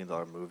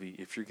multi-million-dollar movie,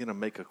 if you're going to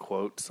make a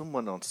quote,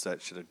 someone on set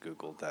should have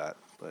Googled that.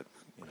 But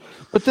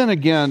But then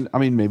again, I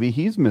mean, maybe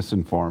he's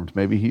misinformed.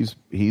 Maybe he's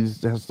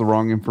has the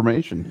wrong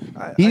information.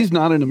 He's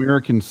not an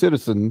American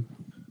citizen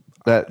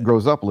that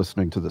grows up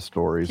listening to the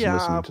stories. Yeah, and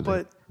listening to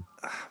but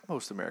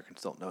most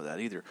Americans don't know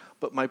that either.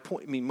 But my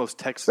point, I mean, most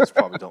Texans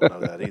probably don't know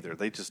that either.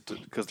 They just,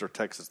 because they're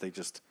Texas, they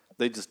just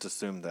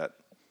assume that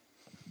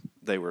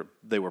they were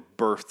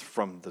birthed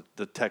from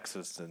the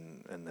Texas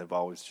and have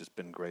always just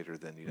been greater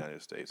than the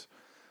United States.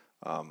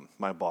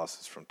 My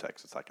boss is from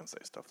Texas. I can say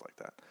stuff like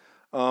that.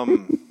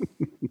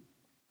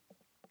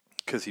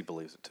 Because he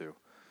believes it too.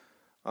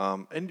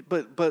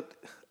 But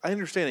I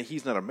understand that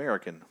he's not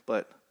American,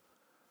 but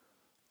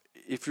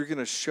if you're going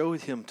to show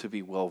him to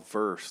be well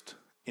versed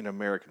in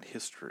American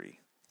history,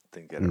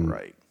 then get it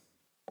right.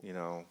 You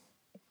know,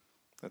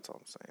 that's all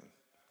I'm saying.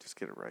 Just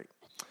get it right.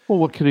 Well,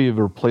 what could he have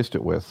replaced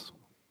it with?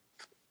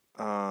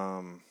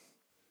 I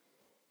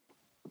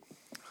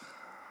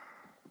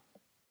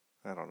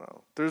don't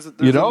know. There's I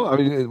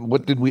mean,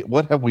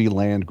 what have we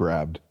land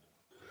grabbed?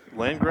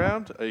 Land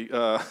grabbed?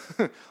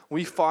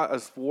 We fought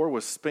a war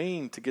with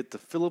Spain to get the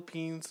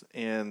Philippines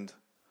and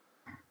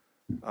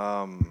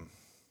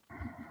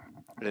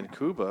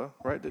Cuba,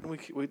 right?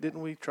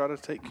 Didn't we try to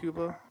take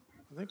Cuba?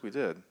 I think we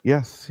did.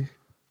 Yes.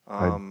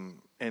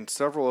 And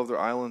several other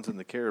islands in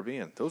the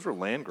Caribbean. Those were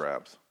land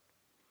grabs.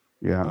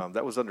 Yeah.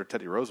 That was under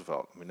Teddy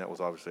Roosevelt. I mean, that was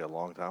obviously a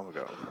long time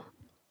ago.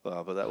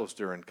 But that was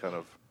during kind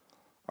of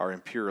our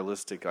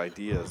imperialistic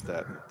ideas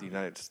that the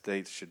United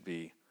States should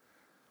be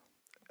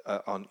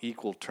on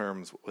equal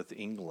terms with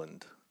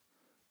England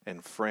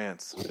and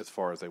France as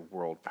far as a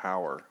world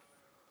power.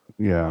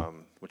 Yeah.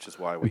 Which is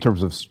why in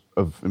terms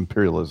of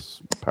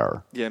imperialist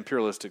power. Yeah,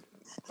 imperialistic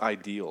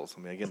ideals.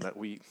 I mean, again, that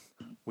we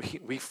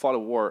fought a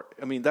war.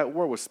 I mean, that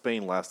war with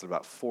Spain lasted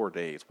about 4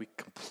 days. We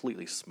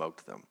completely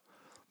smoked them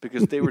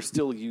because they were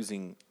still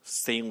using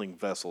sailing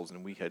vessels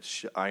and we had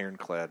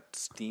ironclad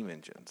steam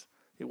engines.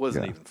 It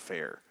wasn't even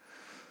fair.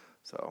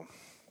 So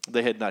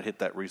they had not hit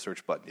that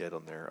research button yet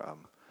on their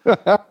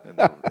in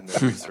their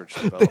research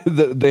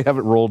development. They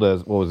haven't rolled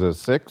as, what was it,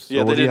 6?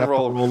 Yeah, they didn't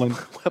roll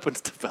weapons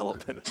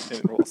development. They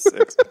didn't roll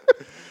 6.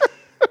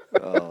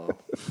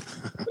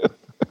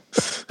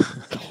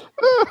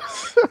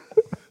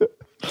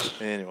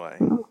 Anyway,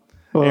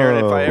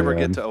 Aaron, if I ever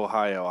man. get to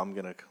Ohio, I'm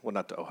gonna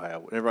not to Ohio.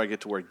 Whenever I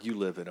get to where you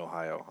live in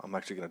Ohio, I'm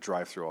actually gonna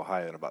drive through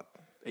Ohio in about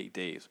 8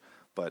 days.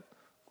 But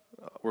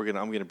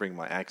I'm gonna bring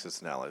my Axis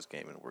and Allies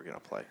game and we're gonna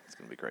play. It's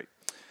gonna be great.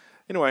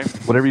 Anyway,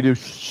 Whatever you do,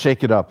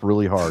 shake it up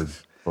really hard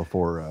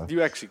before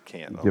you actually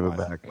can give on it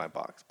back. my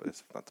box, but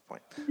it's not the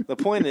point. The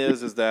point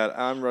is that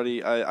I'm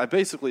ready. I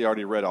basically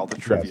already read all the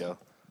trivia.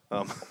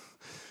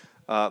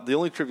 The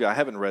only trivia I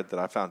haven't read that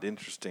I found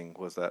interesting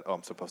was that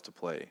I'm supposed to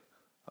play.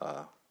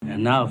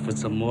 And now for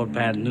some more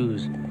bad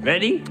news.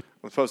 Ready?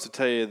 I'm supposed to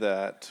tell you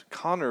that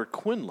Connor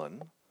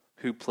Quinlan,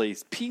 who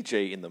plays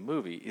PJ in the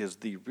movie, is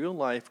the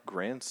real-life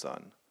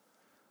grandson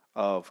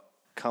of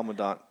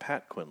Commandant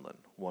Pat Quinlan,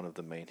 one of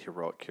the main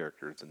heroic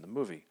characters in the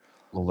movie.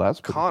 Well,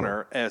 that's pretty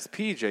Connor, as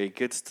PJ,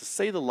 gets to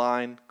say the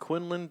line,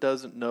 "Quinlan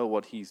doesn't know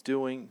what he's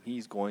doing.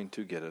 He's going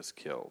to get us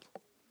killed."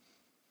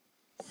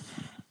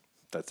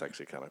 That's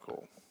actually kind of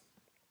cool.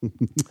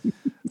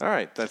 All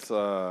right, that's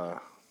all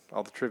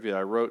the trivia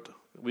I wrote.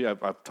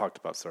 I've talked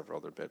about several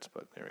other bits,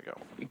 but there we go.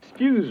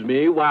 Excuse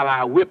me while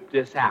I whip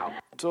this out.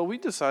 So we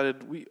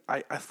decided,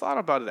 I thought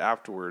about it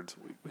afterwards.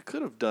 We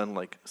could have done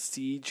like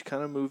siege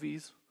kind of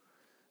movies,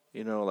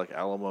 like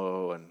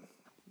Alamo and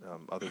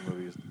other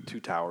movies. Two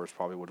Towers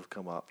probably would have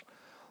come up.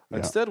 Yeah.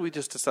 Instead, we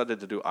just decided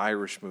to do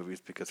Irish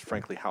movies because,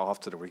 frankly, how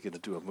often are we going to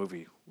do a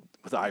movie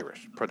with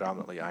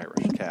predominantly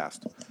Irish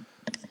cast?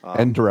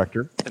 And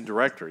director. And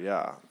director,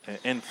 yeah.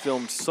 And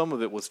filmed, some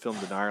of it was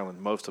filmed in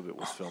Ireland. Most of it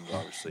was filmed,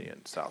 obviously,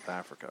 in South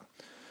Africa.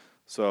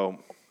 So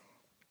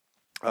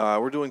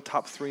we're doing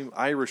top 3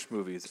 Irish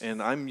movies,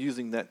 and I'm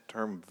using that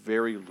term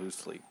very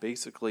loosely.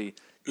 Basically,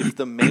 if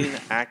the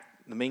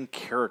main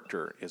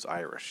character is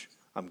Irish,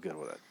 I'm good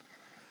with it.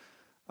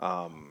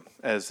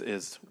 As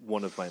is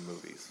one of my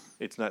movies.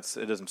 It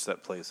doesn't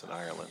set place in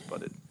Ireland,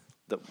 but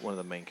one of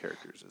the main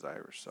characters is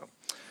Irish. So,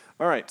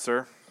 all right,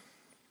 sir.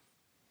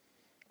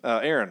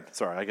 Aaron,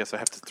 sorry, I guess I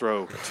have to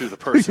throw to the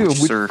person. Which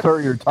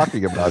story you're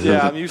talking about?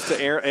 Yeah, I'm used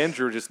to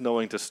Andrew just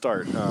knowing to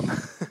start.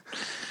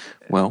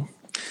 Well,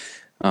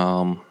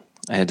 I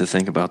had to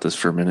think about this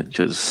for a minute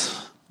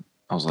because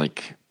I was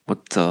like,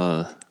 what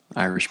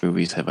Irish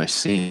movies have I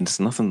seen? It's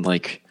nothing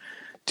like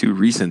too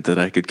recent that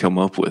I could come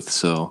up with.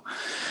 So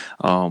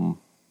I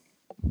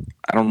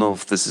don't know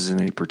if this is in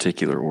any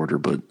particular order,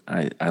 but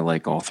I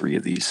like all 3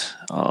 of these.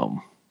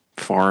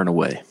 Far and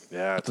Away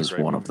was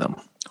one of them.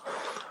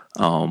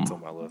 It's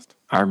on my list.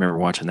 I remember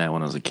watching that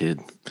when I was a kid,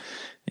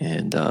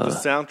 and the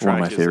soundtrack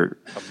one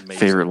of my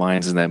favorite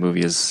lines in that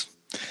movie is,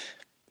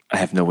 "I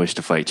have no wish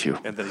to fight you."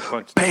 And then he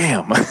punches.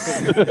 Bam!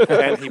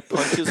 And he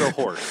punches a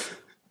horse.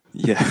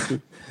 Yeah,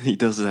 he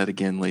does that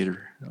again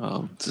later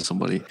to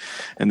somebody,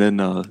 and then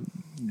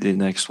the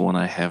next one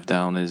I have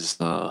down is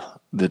The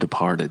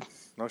Departed.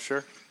 Oh,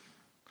 sure.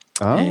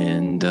 Oh.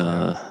 And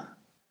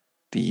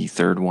the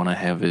third one I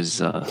have is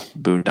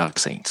Boondock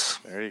Saints.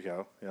 There you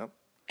go. Yep.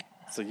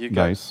 So you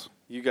got Nice.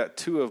 You got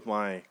 2 of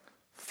my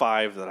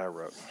 5 that I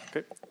wrote.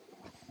 Okay,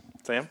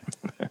 Sam.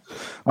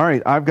 All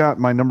right, I've got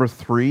my number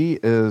 3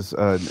 is,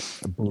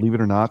 believe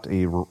it or not,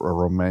 a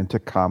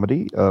romantic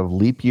comedy of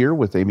Leap Year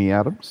with Amy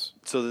Adams.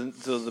 So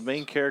the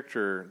main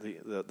character,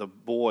 the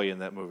boy in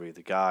that movie,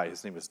 the guy,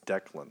 his name is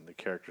Declan. The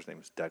character's name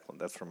is Declan.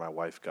 That's where my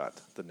wife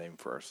got the name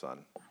for our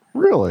son.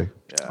 Really?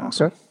 Yeah.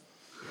 Okay.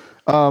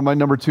 My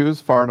number 2 is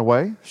Far and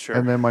Away. Sure.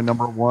 And then my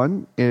number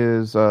 1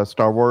 is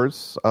Star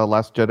Wars,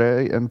 Last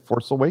Jedi and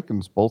Force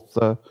Awakens, both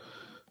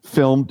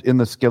filmed in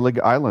the Skellig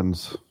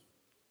Islands.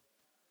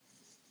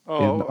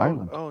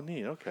 Ireland. Oh,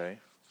 neat. Okay.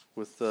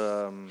 With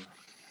the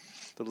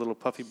little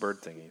puffy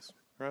bird thingies.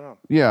 Right on.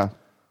 Yeah.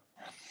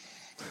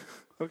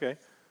 Okay.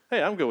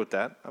 Hey, I'm good with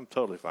that. I'm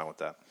totally fine with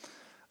that.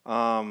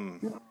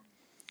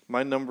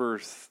 My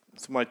numbers...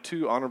 So my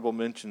 2 honorable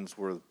mentions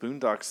were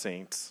Boondock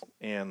Saints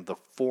and The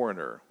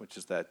Foreigner, which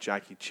is that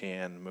Jackie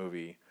Chan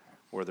movie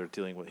where they're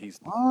dealing with he's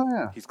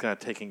kind of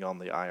taking on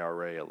the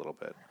IRA a little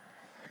bit.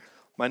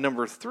 My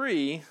number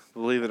 3,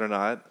 believe it or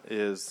not,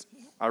 is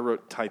I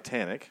wrote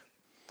Titanic.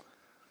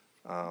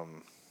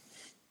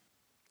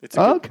 It's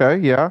Okay,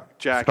 yeah.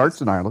 Jack Starts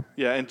in Ireland.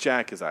 Yeah, and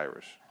Jack is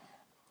Irish.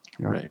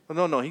 Yeah. Right.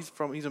 Well, no, he's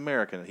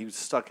American. He was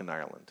stuck in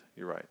Ireland.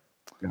 You're right.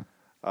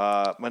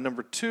 Yeah. My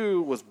number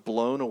 2 was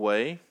Blown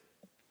Away.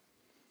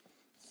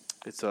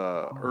 It's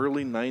a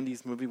early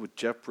 90s movie with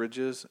Jeff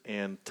Bridges,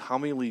 and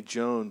Tommy Lee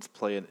Jones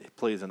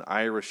plays an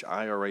Irish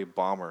IRA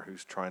bomber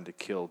who's trying to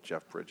kill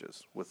Jeff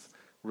Bridges with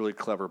really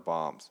clever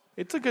bombs.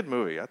 It's a good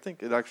movie. I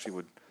think it actually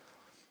would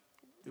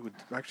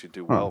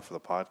do well for the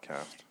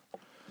podcast.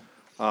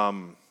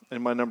 And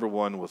my number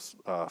 1 was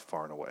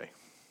Far and Away.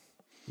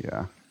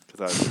 Yeah.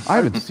 I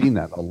haven't seen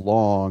that in a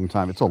long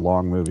time. It's a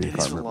long movie.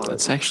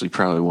 It's actually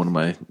probably one of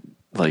my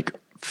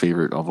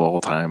favorite of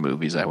all time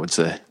movies, I would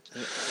say.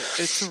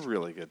 It's a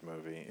really good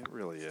movie. It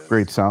really is.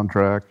 Great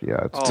soundtrack.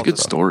 Yeah, it's a good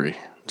story.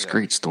 It's a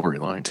great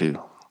storyline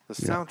too. The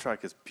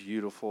soundtrack is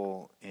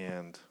beautiful,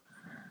 and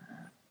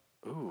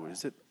did I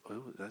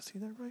see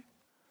that right?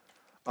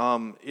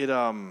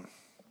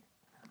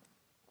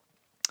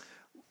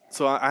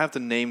 So I have to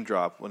name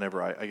drop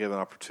whenever I get an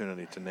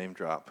opportunity to name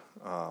drop.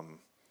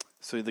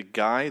 So the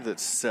guy that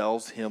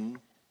sells him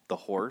the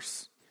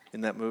horse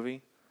in that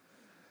movie,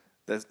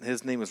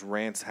 his name is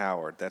Rance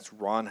Howard. That's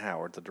Ron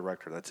Howard, the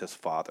director. That's his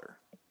father.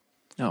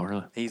 Oh,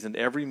 really? He's in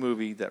every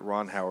movie that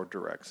Ron Howard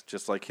directs,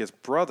 just like his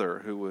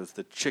brother, who was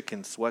the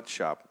chicken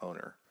sweatshop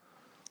owner.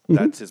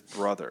 That's his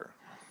brother.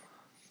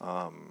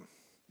 And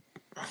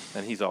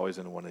he's always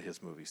in one of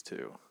his movies,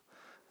 too.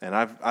 And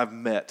I've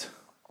met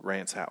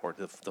Rance Howard,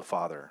 the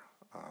father,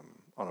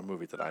 on a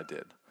movie that I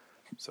did.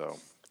 So,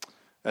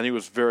 and he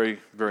was very,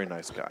 very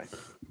nice guy.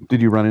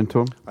 Did you run into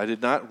him? I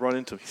did not run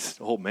into him.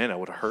 Oh, man, I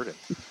would have heard him.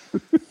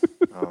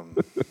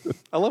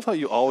 I love how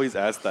you always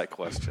ask that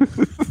question.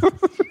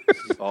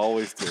 You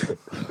always do.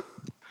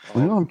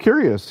 Well, I'm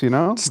curious,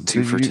 It's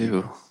 2 for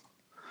 2.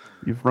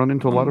 You've run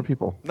into a lot of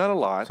people. Not a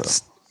lot.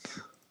 So.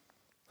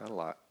 Not a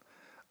lot.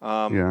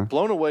 Yeah.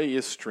 Blown Away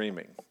is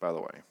streaming, by the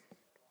way.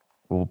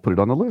 We'll put it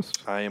on the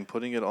list. I am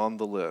putting it on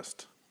the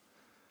list.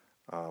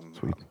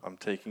 Sweet. I'm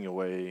taking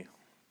away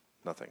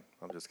nothing.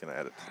 I'm just going to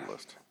add it to the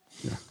list.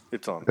 Yeah.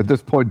 It's on. At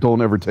this point,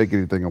 don't ever take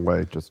anything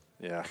away. Just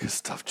Yeah, because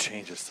stuff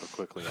changes so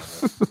quickly on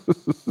this.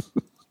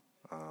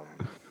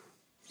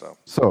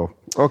 So,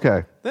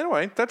 okay.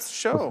 Anyway, that's the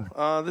show.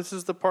 This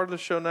is the part of the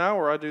show now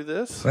where I do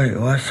this. Wait,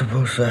 what's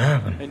supposed to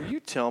happen? And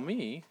you tell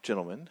me,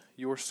 gentlemen,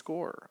 your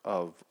score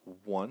of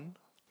 1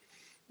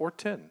 or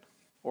 10,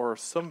 or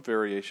some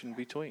variation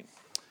between.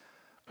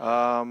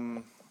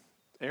 Aaron.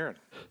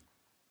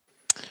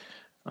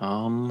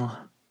 I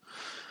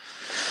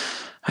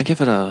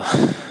give it an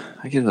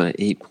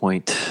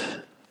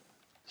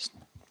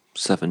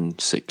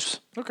 8.76.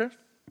 Okay.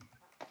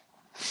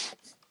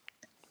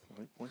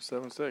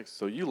 8.76.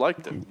 So you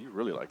liked it. You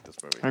really liked this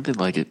movie. I did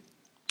like it.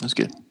 It was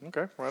good.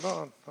 Okay, right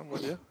on. I'm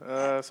with you.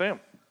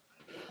 Sam.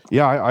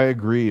 Yeah, I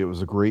agree. It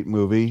was a great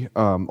movie.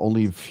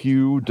 Only a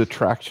few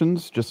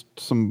detractions, just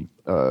some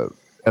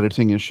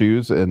editing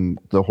issues, and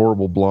the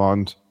horrible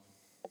blonde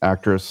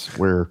actress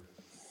where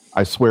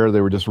I swear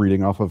they were just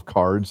reading off of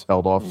cards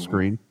held off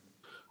screen.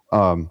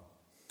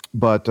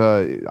 But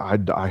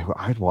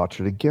I'd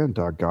watch it again,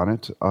 doggone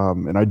it.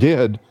 And I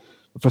did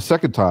for a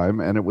second time,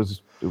 and it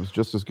was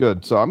just as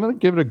good. So I'm going to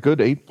give it a good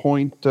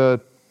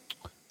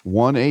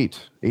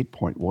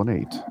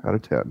 8.18 out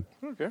of 10.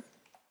 Okay.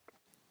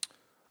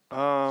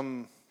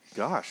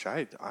 Gosh,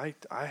 I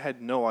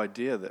had no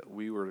idea that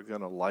we were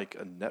gonna like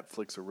a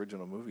Netflix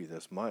original movie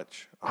this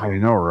much. I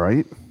know,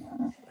 right?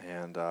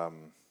 And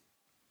I'm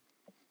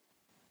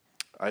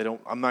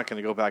not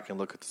gonna go back and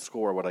look at the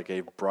score what I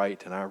gave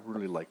Bright, and I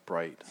really like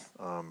Bright.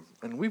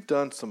 And we've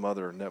done some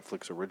other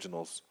Netflix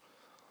originals,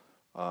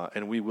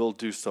 and we will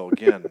do so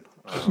again.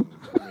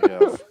 We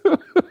have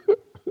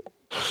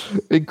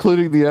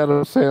including the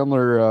Adam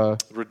Sandler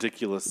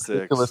Ridiculous Six.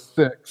 Ridiculous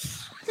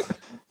Six.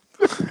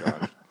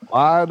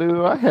 Why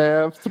do I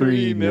have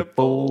three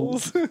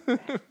nipples?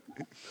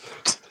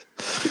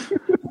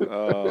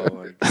 Oh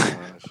my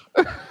gosh.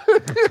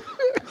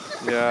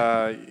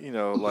 Yeah,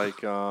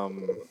 like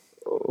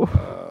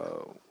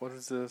what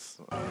is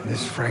this?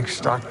 This Frank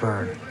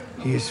Stockburn,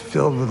 he is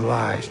filled with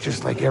lies,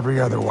 just like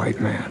every other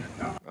white man.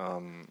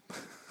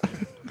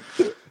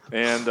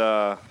 And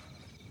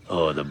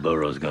oh, the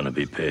Burrow's gonna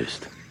be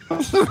pissed.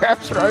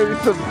 That's right,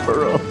 the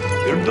Burrow.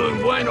 You're doing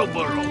bueno,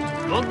 Burrow.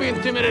 Don't be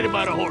intimidated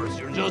by the horse.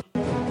 You're just...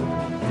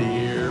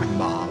 Dear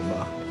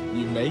Mama,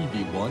 you may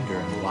be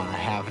wondering why I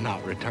have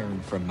not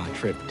returned from my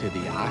trip to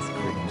the ice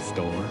cream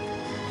store.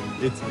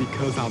 It's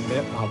because I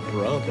met my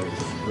brothers,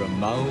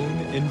 Ramon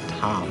and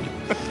Tommy.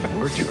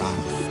 We're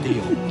trying to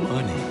steal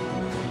money.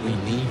 We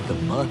need the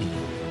money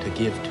to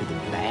give to the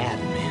bad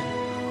men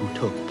who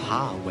took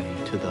Pa away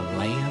to the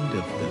land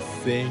of the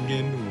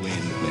singing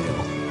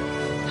windmill.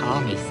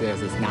 Tommy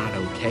says it's not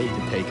okay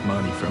to take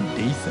money from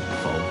decent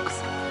folks.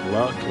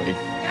 Luckily,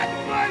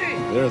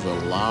 there's a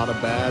lot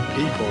of bad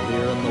people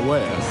here in the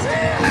West.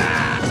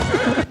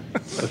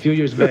 A few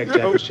years back,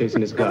 Jack was chasing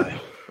this guy.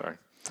 Sorry.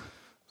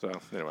 So,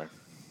 anyway.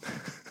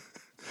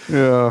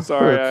 Yeah.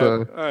 Sorry,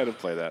 I had to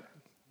play that.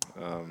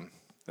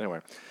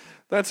 Anyway.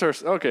 That's our...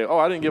 Okay. Oh,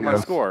 I didn't get my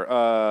score.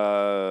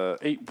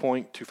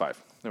 8.25.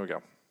 There we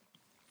go.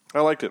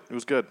 I liked it. It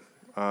was good.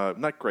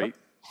 Not great,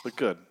 but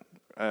good.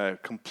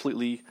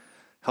 Completely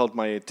held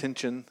my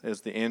attention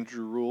as the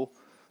Andrew rule.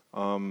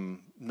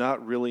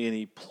 Not really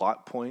any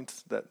plot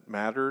points that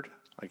mattered.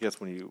 I guess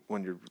when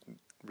you're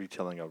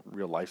retelling a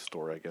real life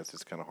story, I guess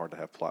it's kind of hard to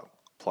have plot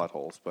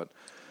holes. But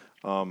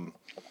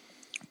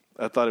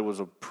I thought it was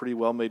a pretty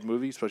well made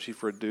movie, especially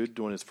for a dude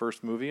doing his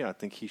first movie. I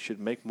think he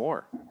should make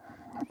more,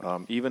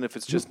 even if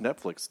it's just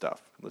Netflix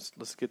stuff.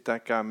 Let's get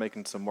that guy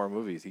making some more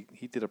movies.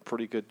 He did a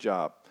pretty good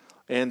job,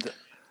 and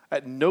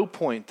at no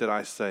point did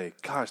I say,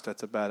 "Gosh,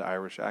 that's a bad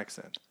Irish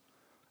accent."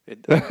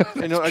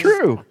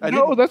 True.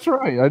 No, that's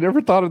right. I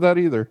never thought of that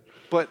either.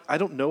 But I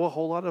don't know a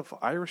whole lot of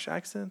Irish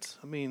accents.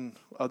 I mean,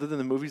 other than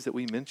the movies that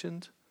we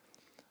mentioned,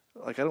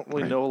 like I don't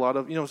really know a lot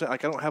of. You know what I'm saying?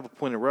 Like I don't have a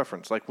point of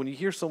reference. Like when you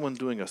hear someone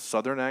doing a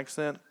Southern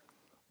accent,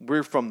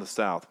 we're from the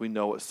South. We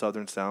know what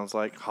Southern sounds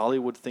like.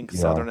 Hollywood thinks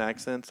Southern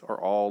accents are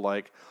all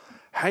like,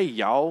 "Hey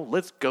y'all,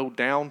 let's go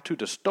down to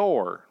the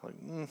store."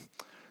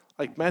 Like,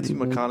 Like Matthew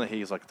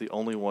McConaughey is like the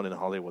only one in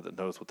Hollywood that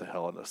knows what the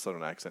hell a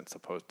Southern accent is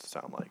supposed to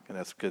sound like, and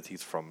that's because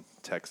he's from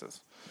Texas.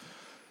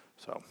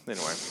 So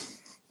anyway,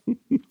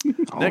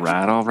 all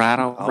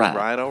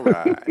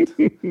right.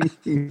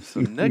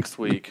 So next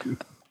week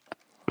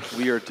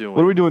we are doing.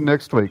 What are we doing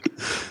next week,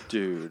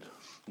 dude?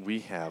 We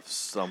have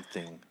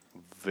something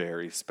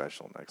very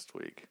special next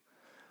week.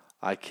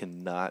 I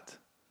cannot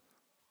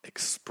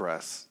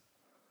express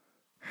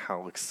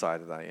how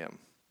excited I am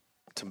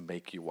to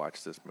make you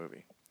watch this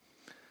movie.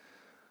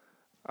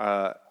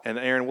 And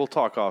Aaron, we'll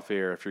talk off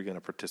air if you're going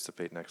to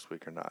participate next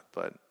week or not.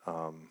 But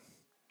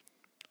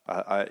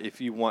if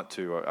you want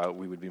to,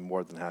 we would be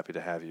more than happy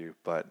to have you.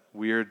 But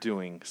we are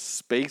doing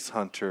Space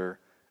Hunter: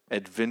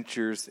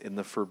 Adventures in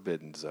the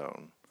Forbidden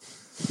Zone.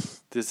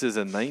 This is a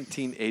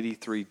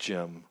 1983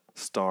 gem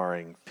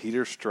starring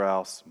Peter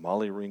Strauss,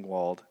 Molly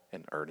Ringwald,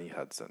 and Ernie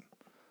Hudson.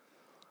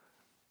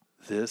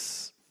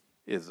 This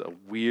is a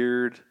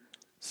weird,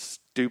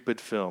 stupid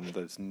film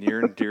that's near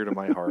and dear to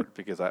my heart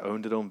because I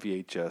owned it on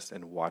VHS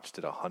and watched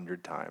it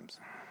 100 times.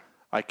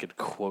 I could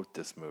quote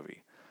this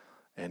movie,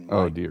 and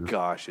my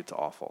gosh, it's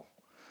awful.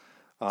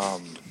 I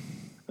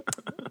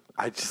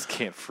just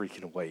can't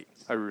freaking wait.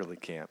 I really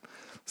can't.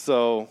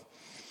 So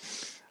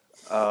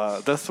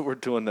that's what we're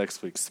doing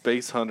next week.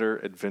 Space Hunter: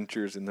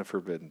 Adventures in the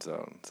Forbidden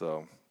Zone.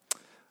 So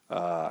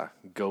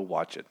go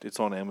watch it. It's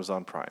on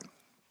Amazon Prime.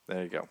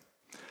 There you go.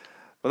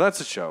 Well,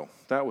 that's a show.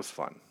 That was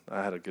fun.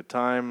 I had a good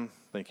time.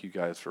 Thank you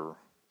guys for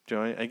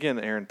joining. Again,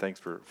 Aaron, thanks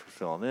for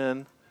filling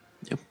in.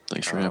 Yep,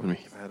 thanks for having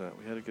me. We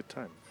had a good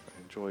time. I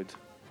enjoyed.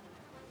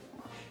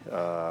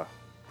 Well,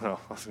 I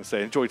was going to say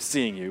I enjoyed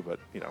seeing you, but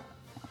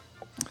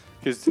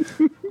because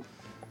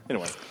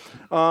anyway,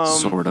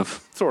 sort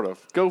of.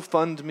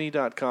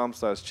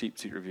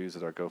 GoFundMe.com/cheapseatreviews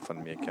is our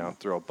GoFundMe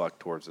account. Throw $1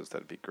 towards us.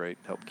 That'd be great.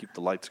 Help keep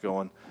the lights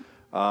going.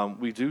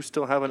 We do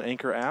still have an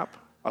Anchor app.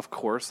 Of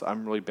course,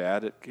 I'm really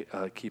bad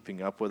at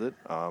keeping up with it.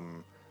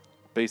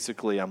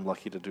 Basically, I'm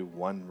lucky to do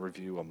one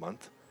review a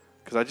month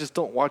because I just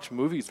don't watch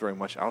movies very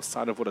much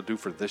outside of what I do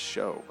for this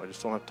show. I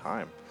just don't have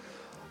time.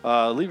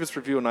 Leave us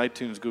a review on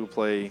iTunes, Google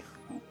Play,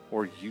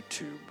 or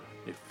YouTube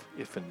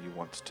if and you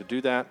want to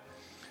do that.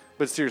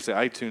 But seriously,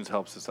 iTunes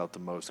helps us out the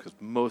most because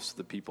most of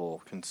the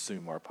people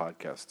consume our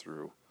podcast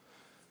through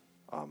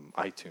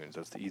iTunes.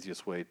 That's the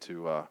easiest way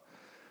to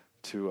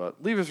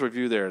leave us a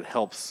review there. It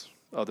helps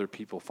other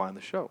people find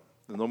the show.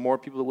 And the more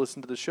people that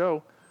listen to the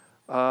show,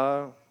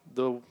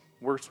 the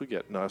worse we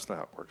get. No, that's not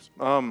how it works.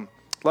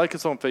 Like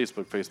us on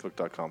Facebook,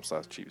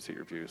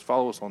 facebook.com/cheapseatreviews.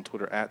 Follow us on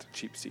Twitter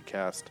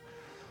 @cheapseatcast.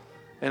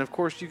 And, of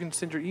course, you can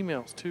send your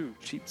emails to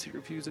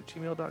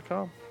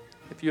cheapseatreviews@gmail.com.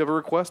 If you have a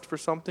request for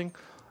something,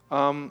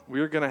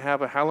 we're going to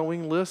have a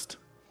Halloween list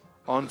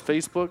on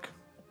Facebook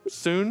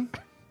soon,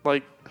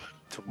 like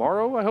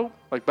tomorrow, I hope.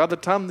 Like by the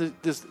time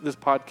this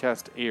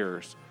podcast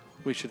airs,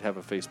 we should have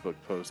a Facebook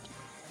post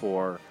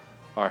for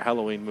our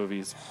Halloween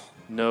movies.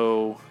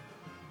 No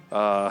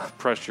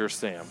pressure,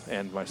 Sam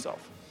and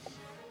myself,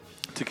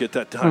 to get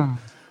that done.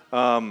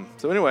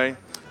 So anyway,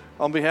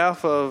 on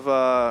behalf of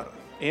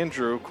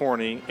Andrew,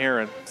 Corny,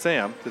 Aaron,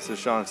 Sam, this is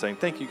Sean saying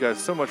thank you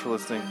guys so much for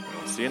listening.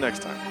 See you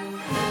next time.